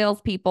bunch of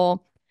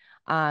salespeople,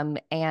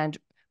 and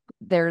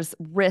there's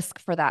risk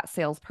for that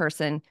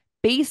salesperson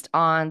based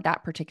on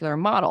that particular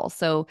model.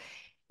 So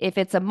if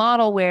it's a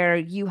model where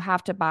you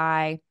have to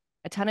buy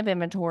a ton of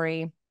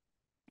inventory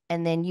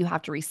and then you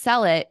have to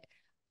resell it,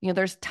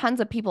 there's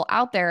tons of people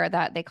out there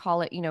that they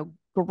call it,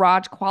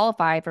 garage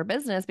qualified for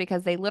business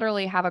because they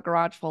literally have a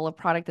garage full of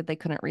product that they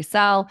couldn't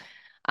resell.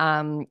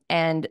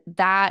 And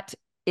that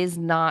is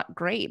not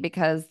great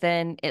because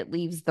then it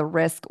leaves the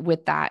risk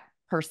with that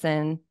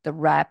person, the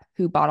rep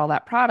who bought all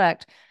that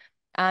product.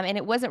 And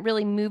it wasn't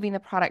really moving the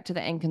product to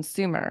the end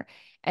consumer.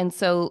 And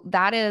so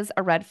that is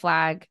a red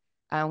flag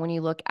when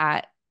you look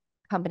at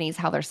companies,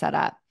 how they're set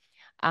up.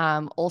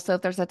 Also,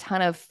 if there's a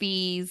ton of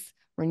fees,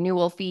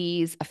 renewal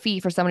fees, a fee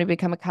for somebody to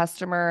become a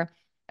customer,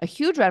 a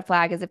huge red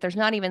flag is if there's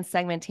not even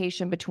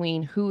segmentation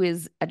between who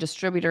is a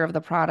distributor of the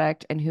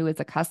product and who is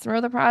a customer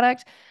of the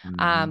product.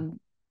 Mhm. Um,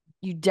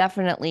 you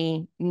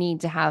definitely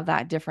need to have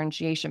that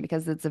differentiation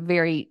because it's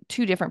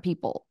two different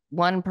people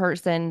one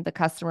person, the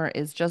customer,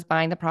 is just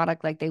buying the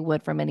product like they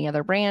would from any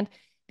other brand.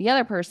 The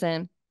other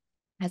person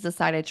has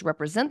decided to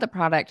represent the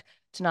product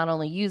to not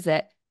only use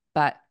it,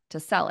 but to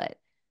sell it.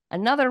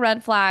 Another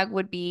red flag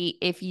would be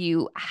if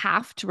you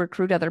have to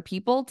recruit other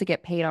people to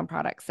get paid on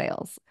product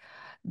sales.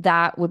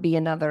 That would be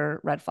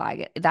another red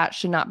flag. That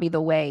should not be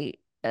the way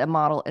a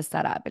model is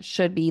set up. It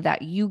should be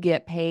that you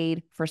get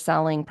paid for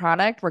selling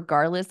product,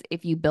 regardless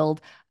if you build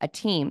a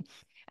team.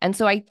 And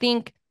so I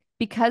think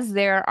because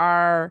there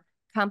are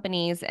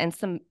companies and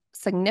some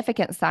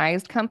significant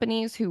sized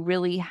companies who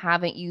really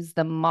haven't used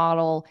the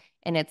model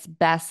in its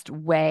best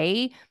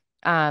way,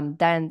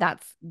 then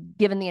that's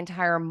given the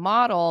entire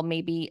model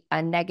maybe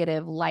a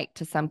negative light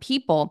to some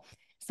people.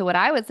 So what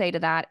I would say to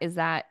that is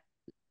that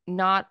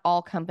not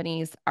all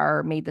companies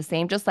are made the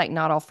same, just like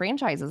not all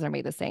franchises are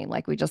made the same,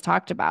 like we just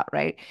talked about,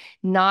 right?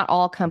 Not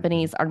all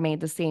companies are made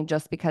the same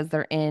just because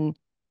they're in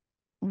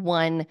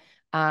one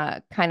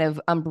kind of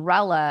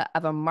umbrella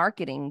of a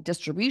marketing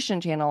distribution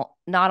channel.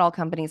 Not all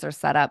companies are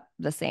set up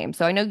the same.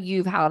 So I know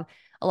you've had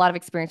a lot of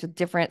experience with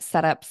different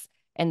setups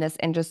in this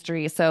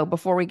industry. So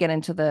before we get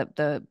into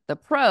the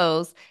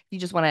pros, you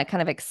just want to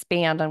kind of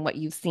expand on what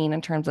you've seen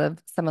in terms of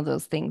some of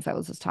those things I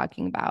was just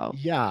talking about.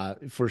 Yeah,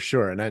 for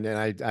sure. And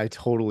I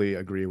totally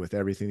agree with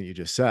everything that you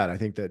just said. I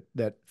think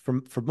that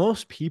for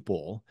most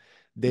people,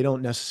 they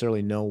don't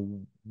necessarily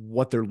know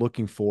what they're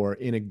looking for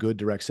in a good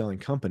direct selling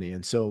company.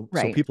 And so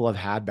Right. people have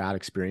had bad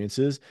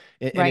experiences.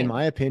 And in Right.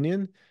 my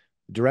opinion,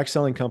 direct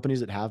selling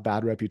companies that have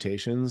bad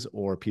reputations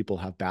or people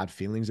have bad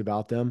feelings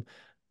about them,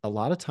 a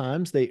lot of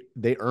times they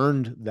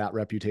earned that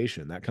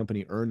reputation. That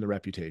company earned the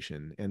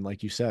reputation. And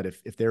like you said,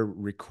 if they're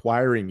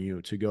requiring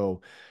you to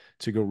go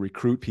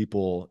recruit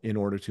people in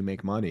order to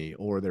make money,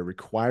 or they're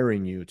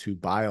requiring you to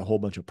buy a whole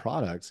bunch of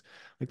products,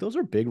 like those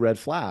are big red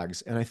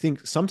flags. And I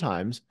think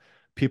sometimes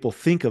people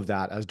think of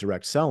that as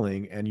direct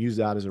selling and use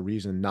that as a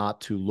reason not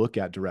to look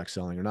at direct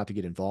selling or not to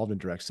get involved in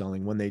direct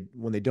selling when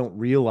they don't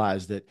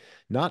realize that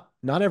not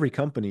every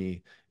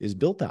company is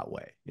built that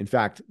way. In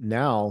fact,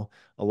 now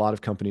a lot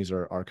of companies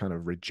are kind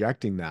of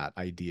rejecting that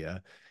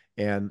idea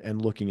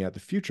and looking at the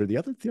future. The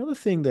other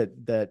thing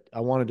that I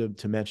wanted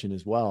to mention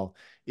as well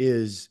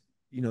is,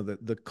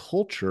 the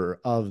culture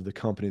of the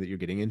company that you're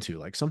getting into.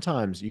 Like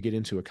sometimes you get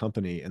into a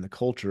company and the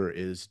culture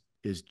is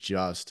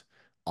just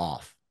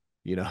off.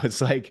 It's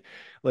like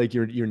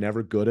you're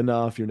never good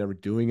enough, you're never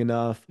doing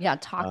enough. Yeah,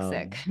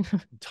 toxic.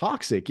 Um,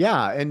 Toxic,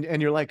 yeah.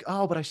 And you're like,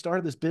 oh, but I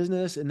started this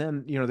business, and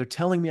then they're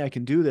telling me I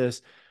can do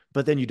this,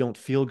 but then you don't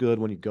feel good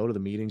when you go to the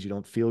meetings. You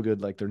don't feel good,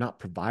 like they're not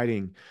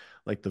providing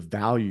like the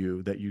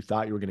value that you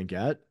thought you were going to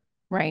get.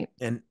 Right.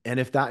 And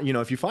if that,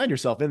 if you find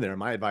yourself in there,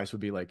 my advice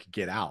would be like,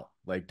 get out.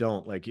 Like,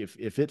 don't, like, if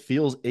it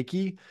feels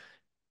icky,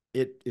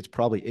 it's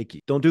probably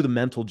icky. Don't do the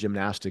mental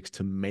gymnastics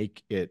to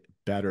make it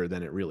better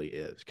than it really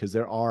is, because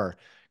there are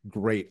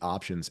great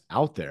options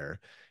out there.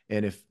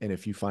 And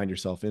if you find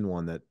yourself in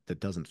one that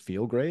doesn't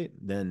feel great,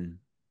 then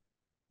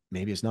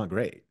maybe it's not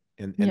great.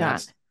 And Yeah.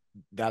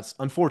 that's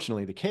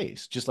unfortunately the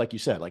case. Just like you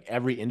said, like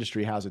every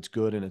industry has its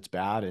good and its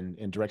bad,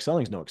 and direct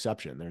selling is no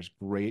exception. There's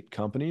great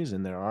companies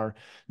and there are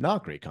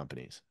not great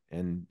companies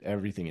and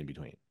everything in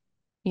between.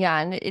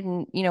 Yeah.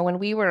 When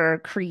we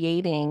were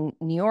creating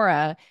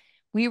Neora,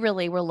 we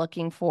really were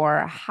looking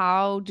for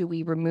how do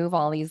we remove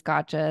all these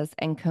gotchas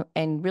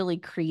and really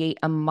create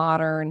a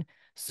modern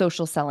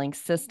social selling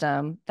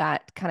system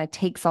that kind of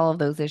takes all of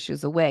those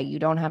issues away. You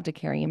don't have to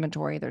carry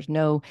inventory. There's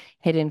no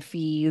hidden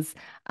fees.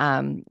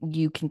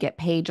 You can get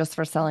paid just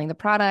for selling the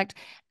product.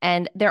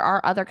 And there are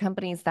other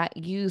companies that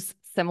use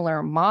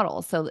similar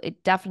models. So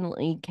it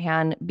definitely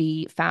can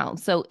be found.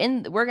 So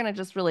we're going to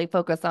just really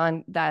focus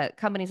on the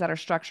companies that are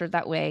structured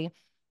that way.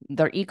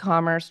 They're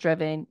e-commerce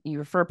driven. You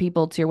refer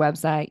people to your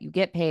website, you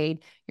get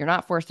paid. You're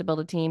not forced to build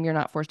a team. You're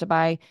not forced to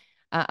buy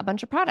a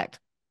bunch of product.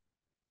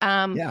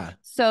 Yeah.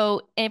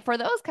 So and for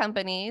those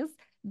companies,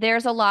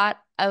 there's a lot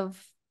of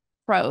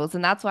pros,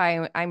 and that's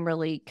why I'm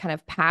really kind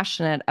of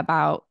passionate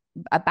about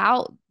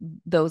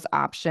those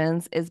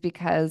options, is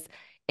because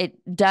it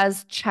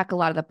does check a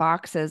lot of the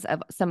boxes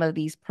of some of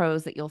these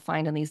pros that you'll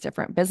find in these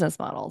different business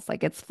models.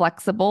 Like it's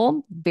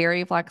flexible,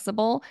 very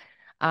flexible.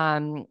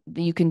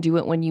 You can do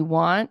it when you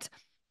want.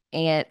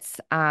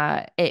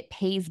 It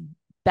pays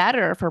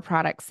better for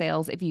product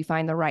sales if you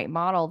find the right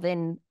model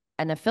than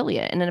an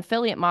affiliate. In an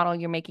affiliate model,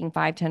 you're making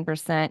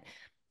 5-10%.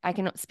 I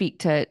can speak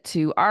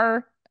to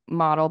our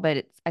model,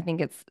 but I think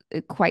it's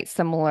quite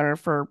similar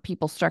for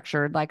people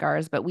structured like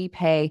ours, but we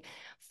pay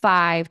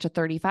 5 to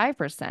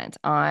 35%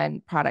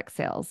 on product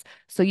sales.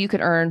 So you could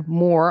earn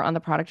more on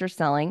the product you're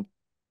selling.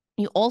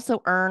 You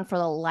also earn for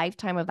the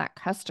lifetime of that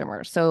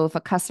customer. So if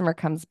a customer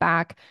comes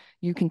back,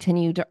 you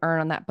continue to earn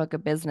on that book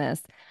of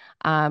business.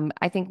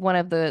 I think one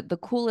of the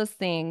coolest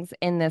things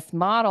in this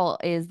model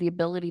is the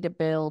ability to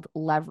build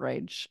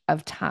leverage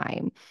of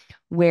time,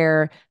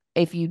 where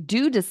if you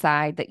do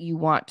decide that you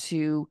want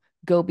to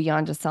go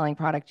beyond just selling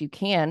product, you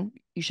can.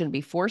 You shouldn't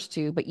be forced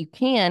to, but you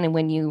can. And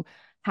when you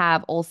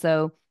have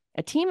also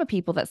a team of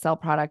people that sell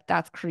product,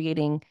 that's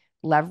creating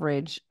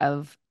leverage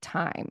of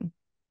time.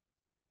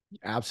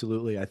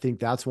 Absolutely. I think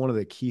that's one of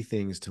the key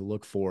things to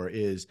look for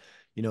is,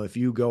 if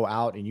you go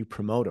out and you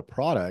promote a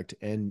product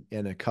and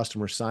a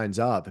customer signs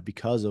up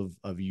because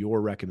of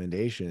your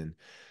recommendation,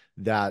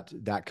 that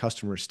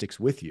customer sticks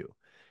with you.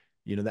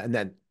 And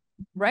then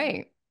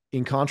Right.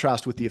 in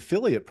contrast with the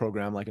affiliate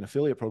program, like an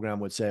affiliate program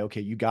would say,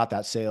 okay, you got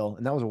that sale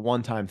and that was a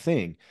one-time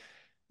thing.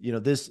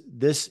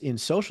 This in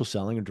social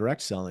selling or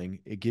direct selling,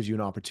 it gives you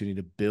an opportunity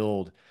to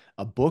build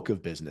a book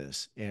of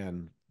business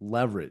and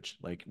leverage.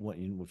 Like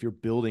if you're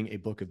building a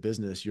book of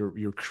business,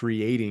 you're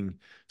creating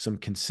some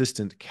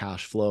consistent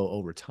cash flow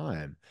over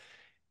time.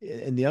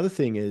 And the other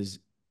thing is,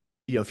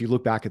 if you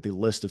look back at the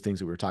list of things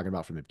that we were talking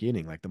about from the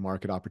beginning, like the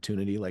market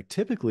opportunity, like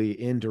typically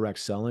in direct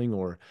selling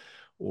or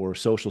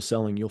social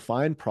selling, you'll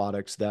find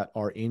products that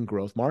are in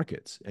growth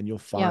markets. And you'll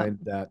Yeah. find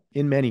that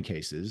in many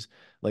cases,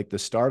 like the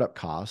startup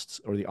costs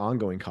or the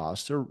ongoing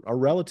costs are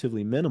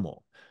relatively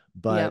minimal.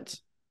 Yep.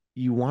 But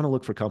you want to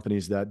look for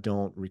companies that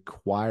don't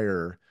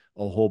require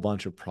a whole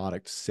bunch of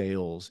product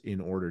sales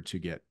in order to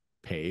get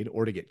paid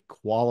or to get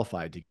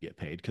qualified to get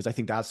paid. Because I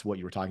think that's what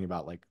you were talking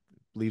about, like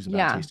leaves a bad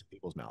Yeah. taste in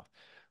people's mouth.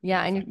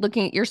 Yeah, and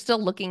you're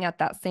still looking at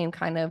that same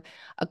kind of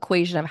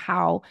equation of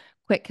how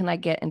quick can I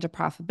get into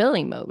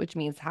profitability mode, which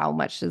means how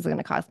much is it going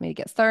to cost me to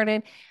get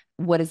started?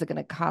 What is it going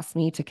to cost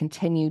me to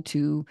continue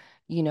to,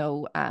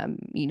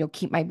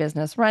 keep my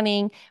business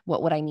running?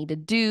 What would I need to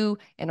do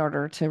in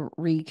order to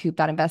recoup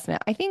that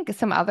investment? I think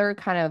some other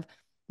kind of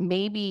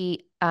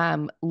maybe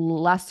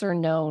lesser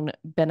known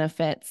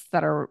benefits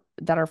that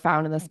are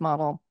found in this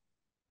model.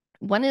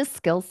 One is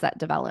skill set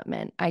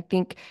development. I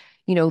think,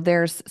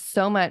 there's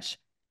so much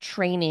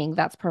training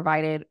that's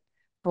provided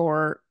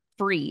for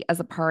free as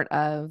a part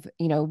of,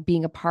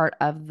 being a part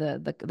of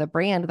the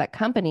brand, that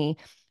company.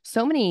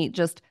 So many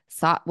just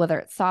whether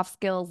it's soft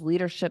skills,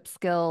 leadership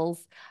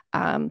skills,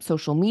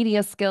 social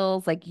media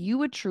skills, like you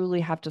would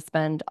truly have to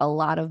spend a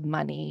lot of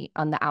money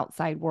on the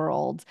outside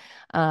world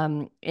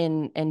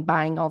in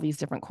buying all these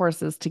different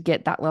courses to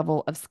get that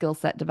level of skill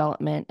set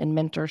development and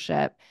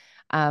mentorship.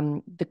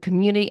 The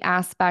community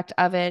aspect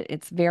of it,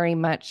 it's very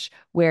much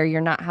where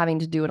you're not having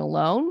to do it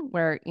alone,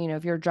 where,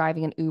 if you're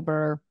driving an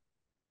Uber,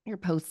 you're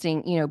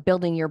posting,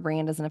 building your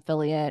brand as an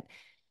affiliate,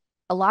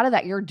 a lot of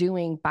that you're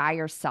doing by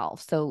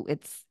yourself. So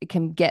it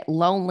can get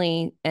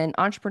lonely, and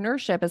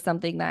entrepreneurship is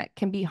something that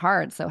can be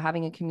hard. So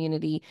having a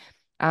community,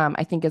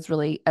 I think is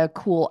really a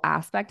cool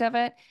aspect of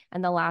it.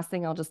 And the last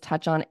thing I'll just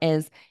touch on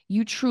is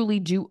you truly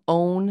do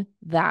own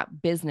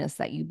that business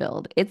that you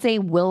build. It's a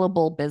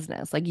willable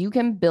business. Like you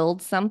can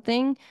build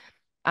something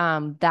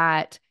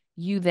that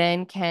you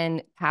then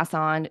can pass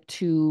on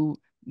to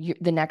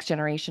the next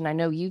generation. I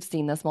know you've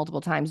seen this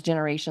multiple times,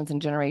 generations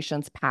and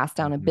generations pass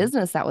down a Mm-hmm.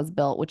 business that was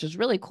built, which is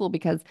really cool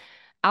because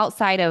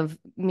outside of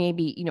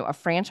maybe, a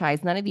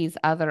franchise, none of these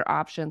other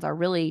options are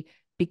really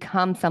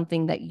become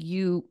something that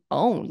you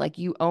own. Like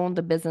you own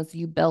the business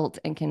you built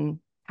and can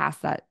pass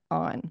that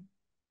on.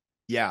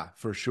 Yeah,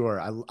 for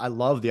sure. I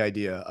love the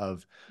idea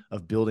of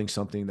building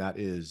something that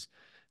is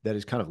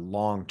kind of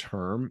long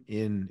term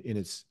in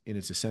its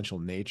essential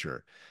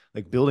nature.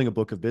 Like building a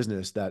book of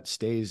business that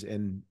stays,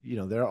 and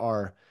there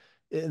are,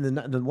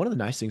 and one of the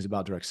nice things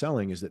about direct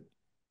selling is that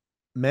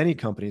many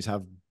companies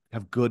have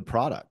good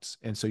products,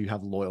 and so you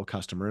have loyal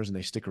customers and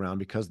they stick around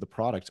because the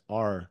products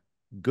are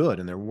good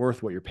and they're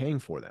worth what you're paying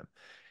for them.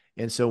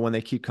 And so when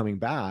they keep coming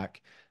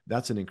back,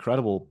 that's an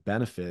incredible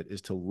benefit,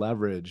 is to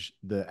leverage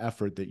the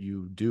effort that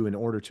you do in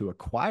order to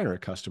acquire a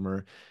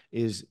customer,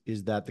 is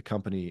that the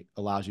company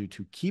allows you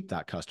to keep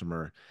that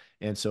customer.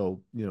 And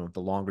so, the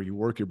longer you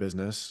work your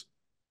business,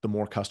 the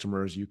more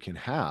customers you can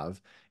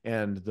have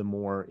and the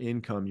more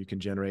income you can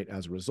generate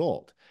as a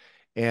result.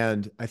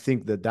 And I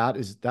think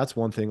that's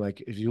one thing.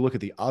 Like if you look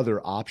at the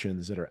other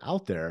options that are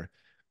out there,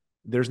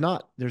 there's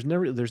not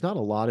a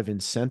lot of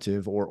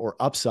incentive or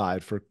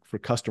upside for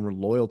customer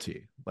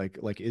loyalty. Like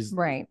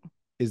Right.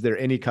 is there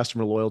any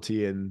customer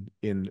loyalty in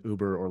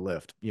Uber or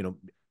Lyft?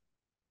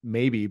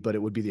 Maybe, but it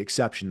would be the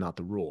exception, not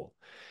the rule.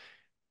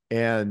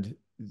 And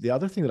the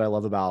other thing that I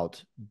love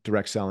about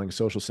direct selling,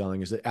 social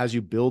selling, is that as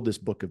you build this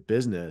book of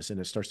business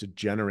and it starts to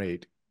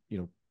generate,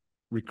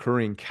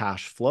 recurring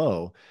cash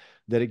flow,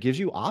 that it gives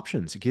you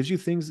options. It gives you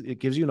things, it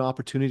gives you an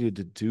opportunity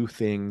to do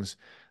things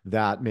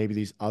that maybe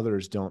these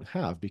others don't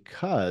have,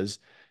 because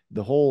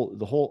the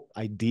whole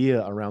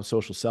idea around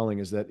social selling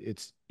is that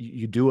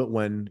you do it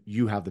when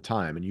you have the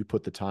time and you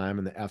put the time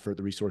and the effort,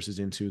 the resources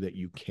into that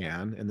you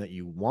can and that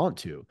you want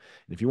to.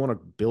 And if you want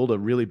to build a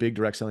really big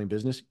direct selling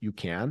business, you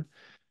can.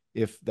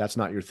 If that's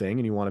not your thing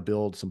and you want to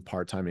build some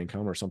part-time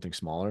income or something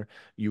smaller,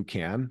 you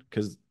can,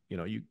 because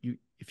you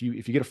if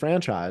you get a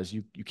franchise,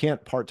 you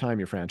can't part-time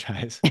your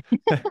franchise.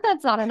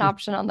 That's not an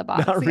option on the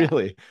box. Not Yeah.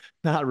 really.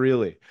 Not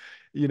really.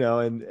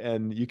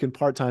 And you can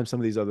part-time some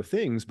of these other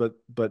things, but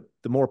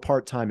the more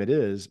part-time it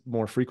is,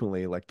 more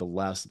frequently, like the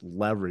less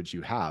leverage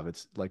you have.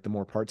 It's like the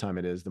more part-time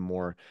it is, the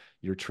more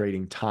you're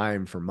trading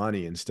time for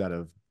money instead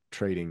of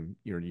trading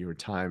your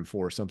time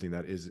for something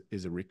that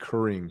is a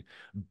recurring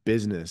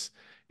business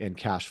and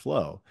cash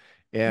flow.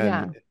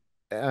 Yeah. And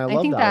I I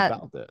love think that that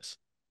about this.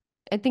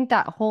 I think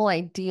that whole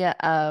idea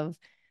of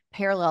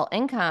parallel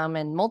income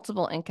and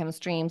multiple income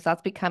streams,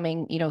 that's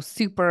becoming,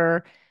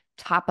 super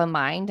top of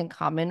mind and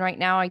common right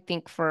now. I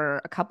think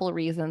for a couple of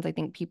reasons. I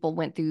think people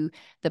went through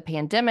the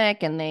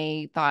pandemic and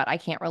they thought, I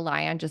can't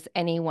rely on just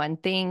any one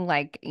thing.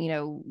 Like,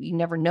 you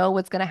never know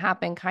what's going to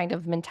happen kind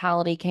of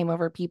mentality came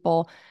over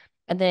people.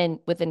 And then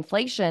with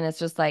inflation, it's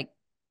just like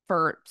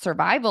for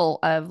survival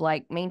of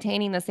like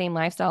maintaining the same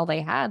lifestyle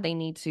they had, they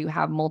need to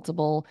have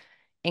multiple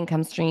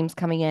income streams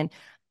coming in.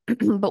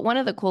 But one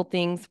of the cool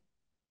things,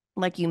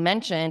 like you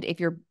mentioned, if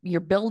you're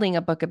building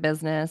a book of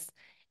business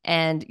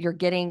and you're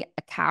getting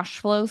a cash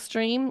flow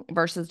stream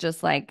versus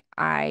just like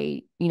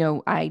I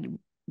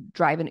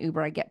drive an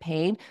Uber, I get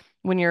paid.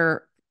 When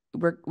you're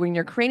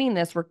creating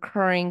this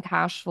recurring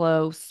cash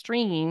flow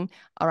stream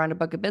around a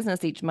book of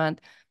business each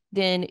month,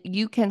 then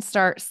you can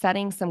start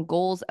setting some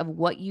goals of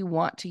what you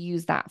want to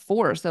use that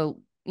for. So,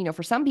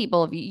 for some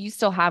people, if you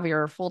still have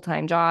your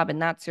full-time job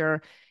and that's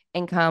your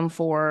income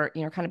for,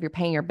 kind of you're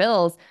paying your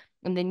bills,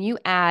 and then you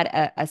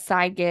add a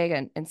side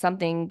gig and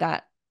something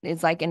that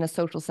is like in a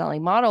social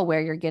selling model where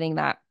you're getting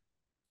that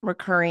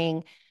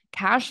recurring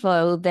cash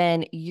flow,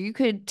 then you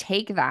could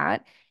take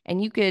that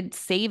and you could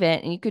save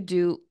it and you could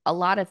do a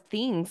lot of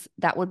things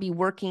that would be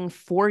working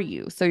for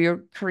you. So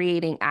you're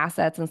creating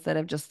assets instead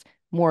of just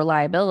more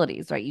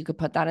liabilities, right? You could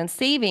put that in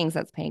savings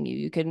that's paying you.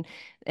 You could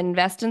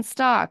invest in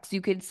stocks.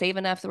 You could save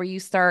enough where you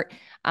start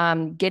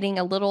getting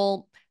a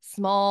little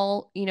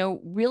small,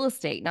 real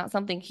estate, not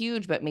something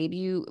huge, but maybe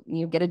you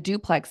get a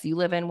duplex, you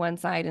live in one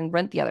side and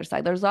rent the other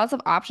side. There's lots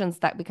of options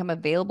that become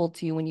available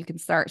to you when you can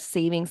start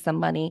saving some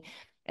money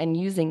and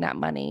using that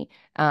money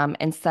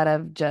instead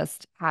of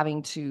just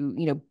having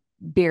to,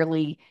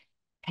 barely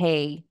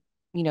pay,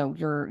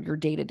 your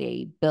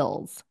day-to-day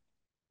bills.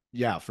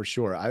 Yeah, for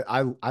sure.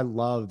 I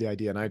love the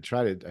idea, and I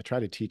try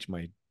to teach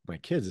my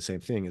kids the same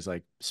thing, is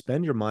like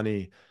spend your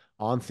money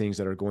on things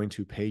that are going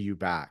to pay you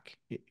back,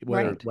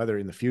 Right. whether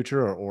in the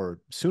future or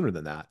sooner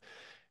than that.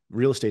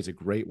 Real estate's a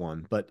great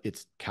one, but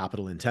it's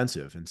capital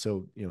intensive. And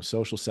so,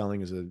 social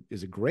selling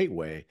is a great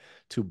way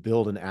to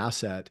build an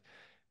asset.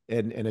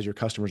 And as your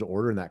customers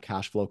order and that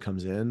cash flow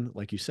comes in,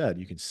 like you said,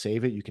 you can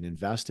save it, you can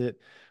invest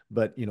it.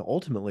 But,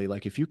 ultimately,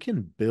 like if you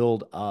can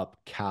build up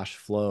cash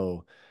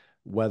flow,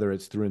 whether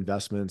it's through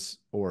investments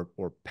or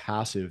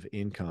passive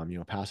income,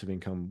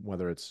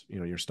 whether it's,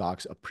 your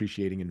stocks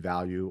appreciating in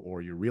value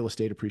or your real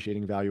estate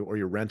appreciating in value or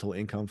your rental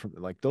income from,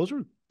 like, those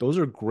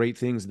are great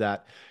things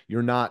that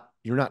you're not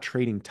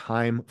trading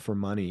time for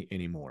money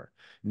anymore.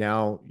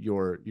 Now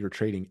you're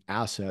trading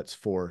assets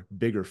for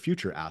bigger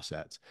future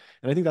assets.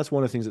 And I think that's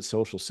one of the things that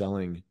social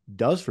selling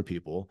does for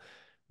people.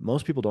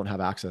 Most people don't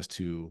have access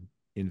to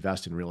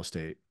invest in real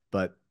estate,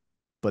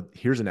 but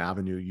here's an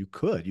avenue you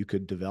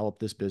could develop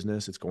this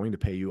business. It's going to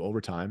pay you over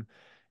time,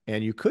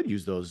 and you could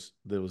use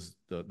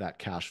that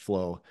cash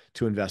flow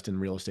to invest in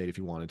real estate if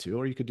you wanted to,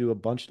 or you could do a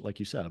bunch, like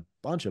you said, a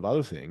bunch of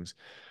other things.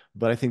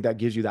 But I think that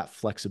gives you that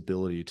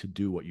flexibility to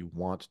do what you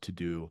want to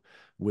do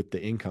with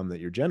the income that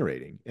you're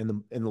generating.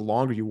 And the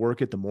longer you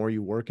work it, the more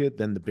you work it,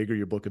 then the bigger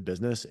your book of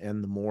business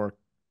and the more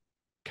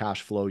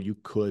cash flow you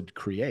could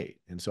create.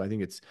 And so I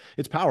think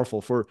it's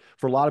powerful for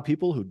a lot of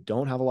people who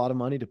don't have a lot of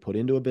money to put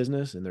into a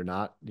business, and they're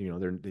not,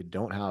 they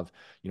don't have,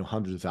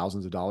 hundreds of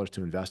thousands of dollars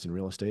to invest in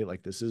real estate.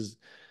 Like this is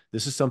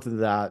something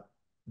that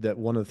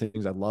one of the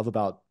things I love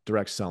about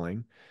direct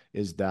selling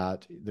is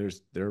that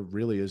there's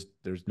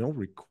no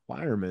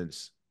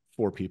requirements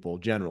for people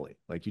generally.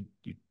 Like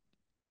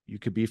you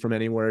could be from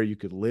anywhere, you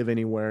could live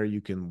anywhere, you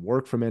can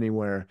work from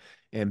anywhere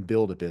and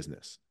build a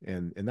business.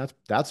 And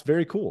that's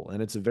very cool.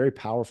 And it's a very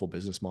powerful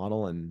business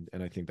model. And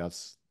I think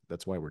that's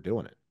why we're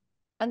doing it.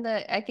 And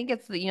I think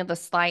it's the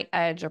slight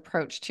edge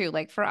approach too.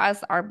 Like for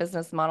us, our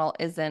business model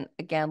isn't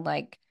again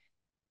like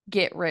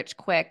get rich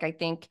quick. I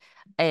think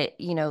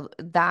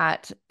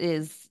that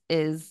is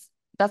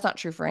that's not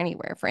true for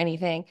anywhere, for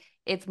anything.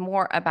 It's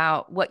more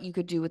about what you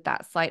could do with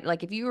that slight.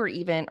 Like if you were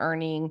even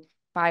earning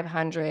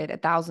 500,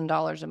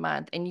 $1,000 a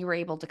month, and you were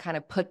able to kind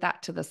of put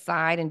that to the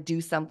side and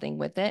do something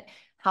with it,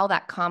 how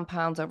that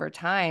compounds over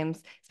time,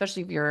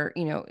 especially if you're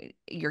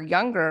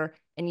younger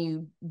and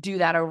you do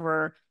that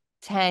over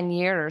 10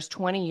 years,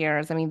 20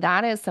 years. I mean,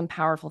 that is some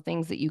powerful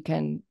things that you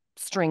can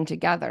string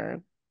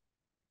together.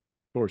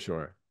 For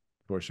sure.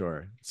 For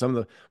sure.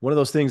 One of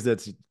those things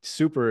that's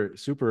super,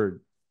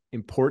 super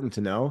important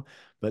to know,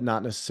 but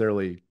not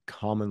necessarily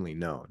commonly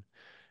known.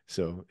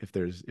 So if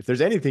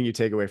there's anything you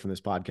take away from this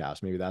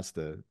podcast, maybe that's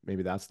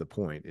the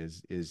point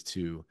is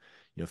to,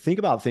 think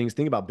about things,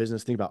 think about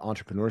business, think about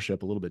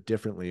entrepreneurship a little bit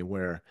differently,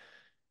 where,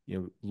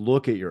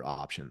 look at your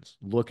options,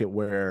 look at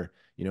where,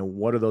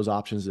 what are those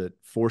options that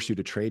force you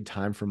to trade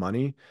time for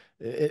money?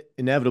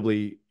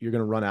 Inevitably, you're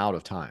going to run out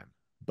of time,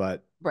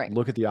 but Right.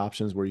 look at the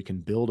options where you can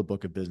build a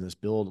book of business,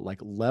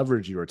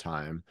 leverage your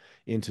time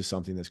into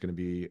something that's going to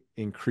be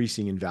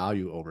increasing in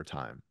value over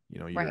time.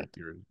 Right.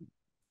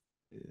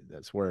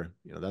 That's where,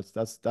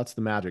 that's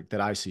the magic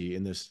that I see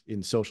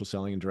in social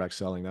selling and direct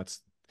selling.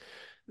 That's,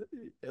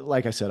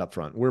 like I said up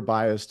front, we're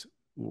biased.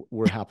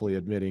 we're happily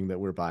admitting that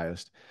we're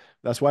biased.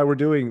 That's why we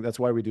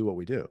do what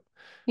we do.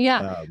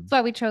 Yeah. That's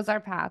why we chose our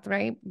path,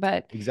 right?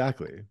 But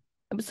Exactly.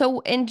 so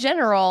in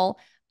general,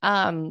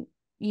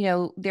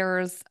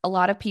 there's a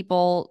lot of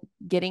people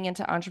getting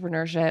into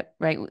entrepreneurship,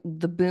 right?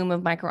 The boom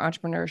of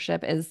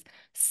micro-entrepreneurship is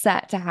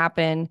set to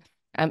happen,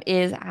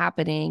 is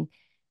happening.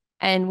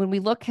 And when we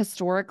look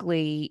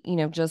historically,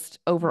 just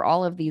over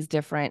all of these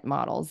different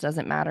models,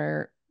 doesn't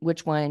matter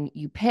which one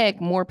you pick,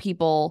 more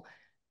people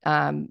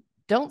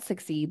don't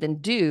succeed than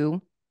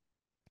do.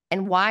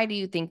 And why do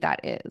you think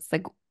that is?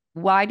 Like,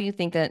 why do you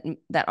think that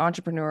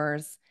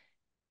entrepreneurs,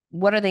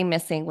 what are they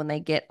missing when they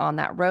get on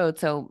that road?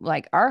 So,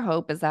 like, our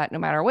hope is that no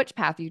matter which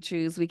path you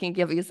choose, we can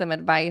give you some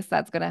advice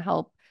that's going to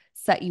help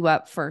set you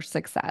up for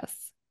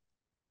success.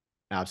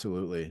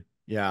 Absolutely.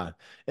 Yeah.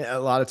 A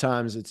lot of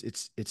times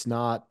it's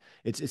not,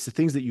 it's the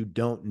things that you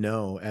don't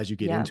know as you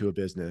get Yeah. into a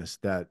business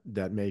that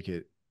make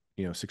it,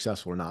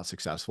 successful or not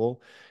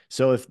successful.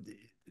 So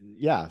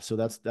so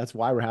that's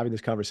why we're having this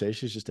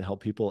conversation, is just to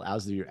help people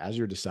as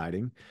you're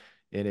deciding.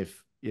 And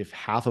if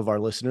half of our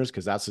listeners,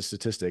 because that's a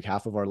statistic,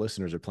 half of our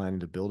listeners are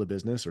planning to build a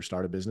business or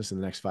start a business in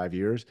the next 5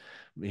 years,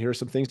 here are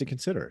some things to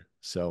consider.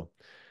 So,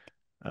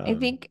 I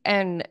think,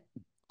 and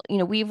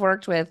we've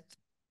worked with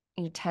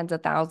tens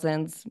of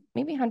thousands,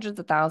 maybe hundreds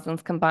of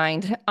thousands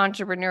combined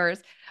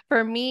entrepreneurs.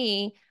 For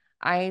me,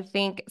 I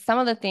think some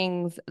of the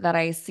things that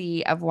I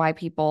see of why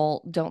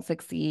people don't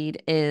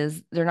succeed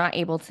is they're not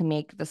able to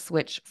make the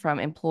switch from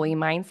employee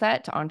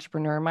mindset to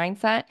entrepreneur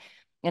mindset.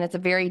 And it's a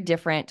very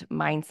different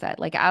mindset.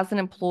 Like, as an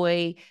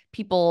employee,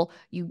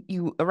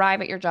 you arrive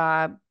at your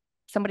job,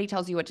 somebody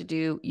tells you what to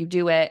do, you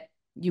do it,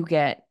 you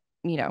get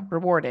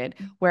rewarded.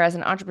 Whereas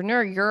an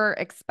entrepreneur, you're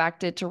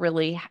expected to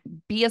really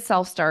be a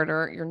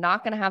self-starter. You're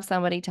not going to have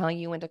somebody telling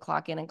you when to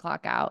clock in and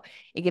clock out.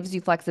 It gives you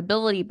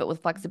flexibility, but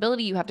with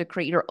flexibility, you have to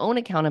create your own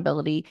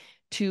accountability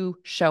to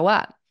show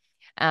up.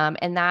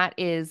 And that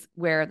is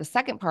where the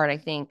second part, I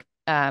think,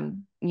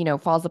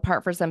 falls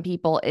apart for some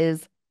people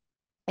is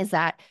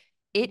that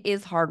it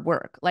is hard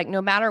work. Like,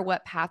 no matter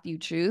what path you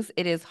choose,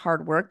 it is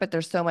hard work, but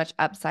there's so much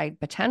upside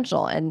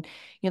potential. And,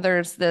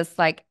 there's this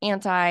like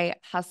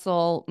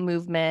anti-hustle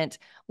movement,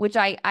 which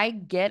I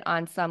get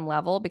on some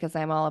level, because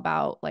I'm all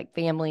about like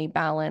family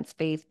balance,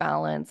 faith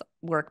balance,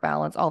 work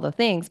balance, all the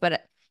things.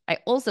 But I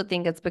also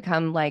think it's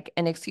become like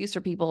an excuse for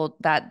people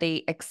that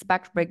they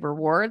expect big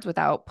rewards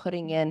without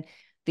putting in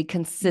the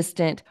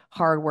consistent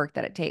hard work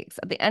that it takes.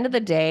 At the end of the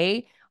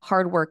day,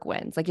 hard work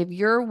wins. Like, if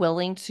you're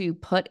willing to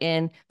put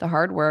in the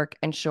hard work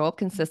and show up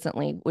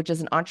consistently, which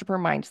is an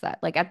entrepreneur mindset,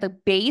 like at the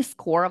base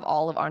core of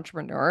all of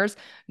entrepreneurs,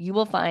 you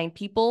will find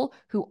people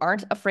who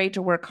aren't afraid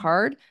to work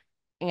hard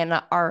and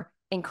are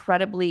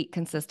incredibly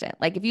consistent.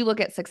 Like, if you look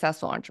at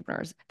successful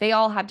entrepreneurs, they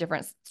all have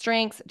different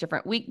strengths,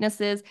 different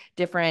weaknesses,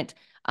 different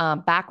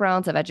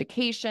backgrounds of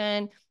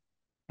education.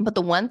 But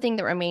the one thing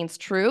that remains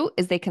true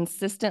is they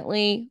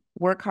consistently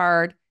work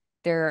hard.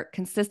 They're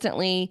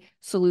consistently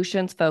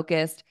solutions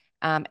focused,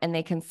 and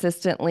they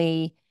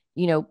consistently,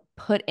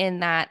 put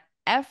in that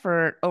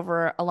effort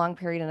over a long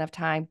period of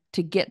time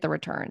to get the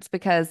returns.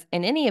 Because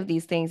in any of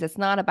these things, it's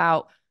not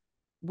about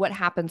what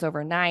happens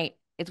overnight.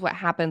 It's what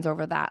happens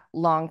over that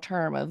long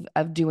term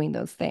of doing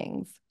those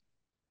things.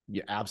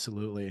 Yeah,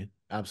 absolutely.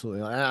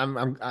 Absolutely.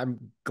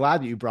 I'm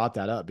glad that you brought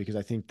that up, because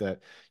I think that,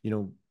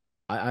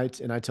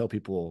 I tell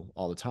people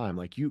all the time,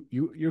 like,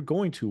 you're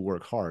going to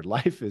work hard.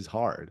 Life is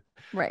hard.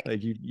 Right.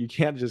 Like, you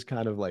can't just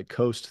kind of like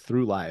coast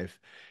through life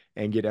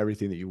and get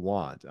everything that you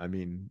want. I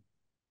mean,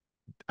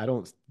 I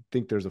don't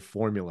think there's a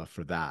formula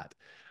for that.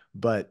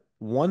 But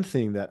one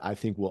thing that I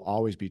think will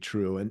always be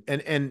true,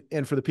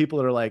 and for the people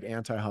that are like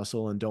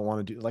anti-hustle and don't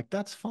want to do, like,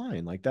 that's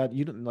fine. Like, that,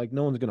 you don't, like,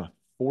 no one's gonna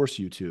force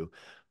you to.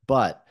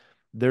 But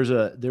there's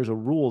a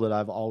rule that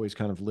I've always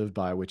kind of lived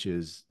by, which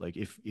is like,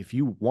 if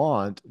you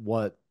want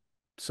what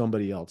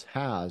somebody else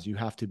has, you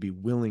have to be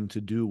willing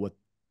to do what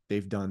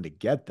they've done to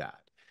get that.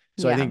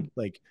 So I Yeah. think,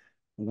 like,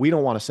 we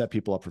don't want to set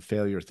people up for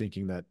failure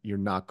thinking that you're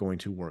not going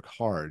to work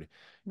hard.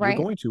 You're Right.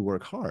 going to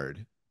work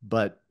hard.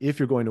 But if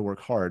you're going to work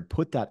hard,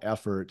 put that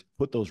effort,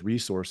 put those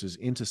resources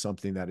into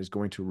something that is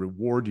going to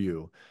reward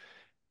you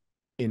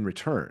in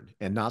return,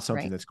 and not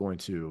something Right. that's going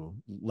to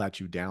let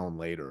you down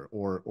later,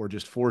 or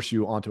just force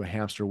you onto a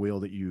hamster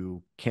wheel that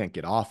you can't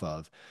get off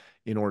of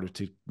in order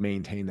to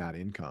maintain that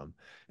income.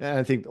 And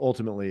I think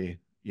ultimately,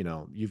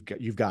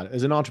 you've got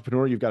as an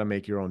entrepreneur, you've got to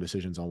make your own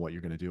decisions on what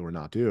you're going to do or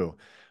not do.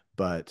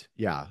 But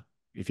yeah,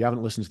 if you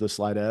haven't listened to the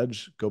Slight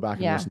Edge, go back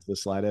and Yeah, listen to the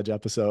Slight Edge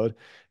episode.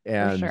 for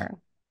And sure.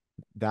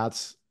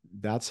 that's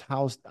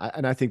how,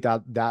 and I think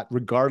that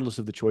regardless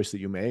of the choice that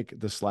you make,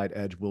 the Slight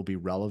Edge will be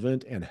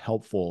relevant and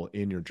helpful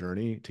in your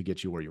journey to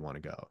get you where you want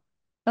to go.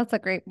 That's a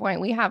great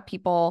point. We have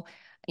people,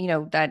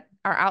 that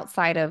are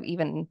outside of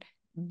even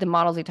the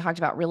models we talked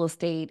about, real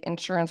estate,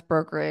 insurance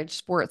brokerage,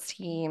 sports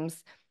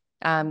teams,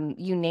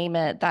 you name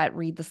it, that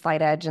read the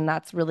Slight Edge. And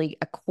that's really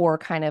a core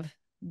kind of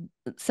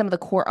some of the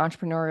core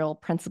entrepreneurial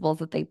principles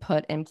that they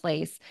put in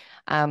place.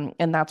 And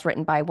that's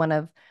written by one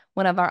of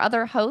one of our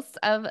other hosts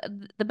of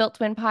the Built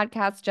to Win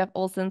podcast, Jeff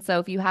Olson. So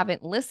if you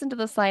haven't listened to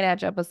the Slide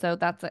Edge episode,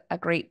 that's a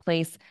great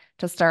place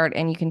to start.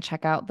 And you can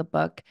check out the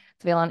book.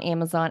 It's available on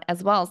Amazon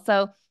as well.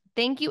 So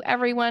thank you,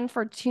 everyone,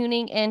 for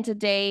tuning in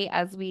today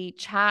as we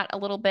chat a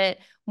little bit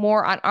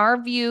more on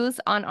our views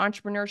on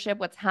entrepreneurship,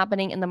 what's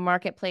happening in the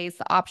marketplace,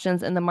 the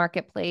options in the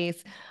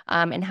marketplace,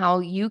 and how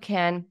you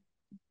can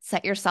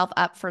set yourself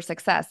up for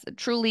success.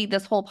 Truly,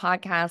 this whole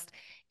podcast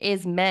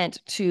is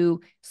meant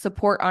to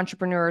support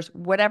entrepreneurs,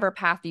 whatever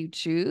path you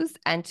choose,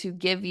 and to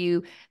give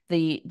you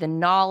the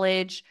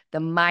knowledge, the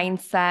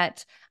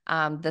mindset,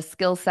 the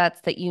skill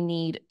sets that you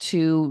need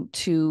to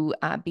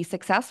be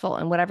successful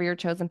in whatever your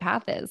chosen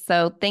path is.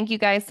 So thank you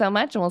guys so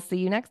much, and we'll see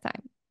you next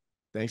time.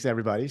 Thanks,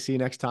 everybody. See you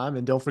next time.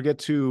 And don't forget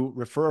to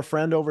refer a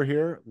friend over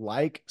here,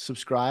 like,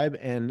 subscribe,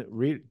 and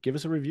give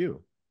us a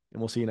review.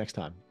 And we'll see you next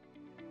time.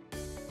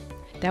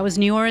 That was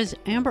Neora's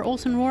Amber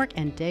Olson Rourke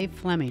and Dave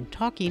Fleming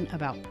talking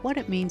about what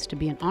it means to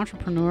be an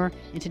entrepreneur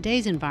in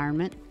today's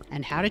environment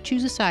and how to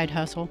choose a side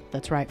hustle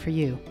that's right for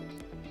you.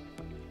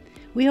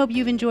 We hope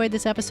you've enjoyed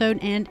this episode,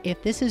 and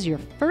if this is your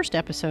first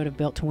episode of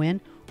Built to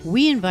Win,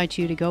 we invite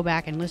you to go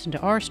back and listen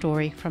to our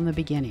story from the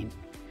beginning.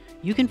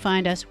 You can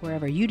find us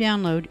wherever you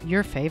download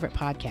your favorite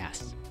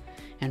podcasts.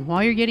 And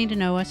while you're getting to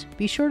know us,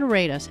 be sure to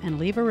rate us and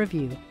leave a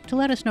review to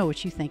let us know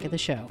what you think of the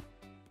show.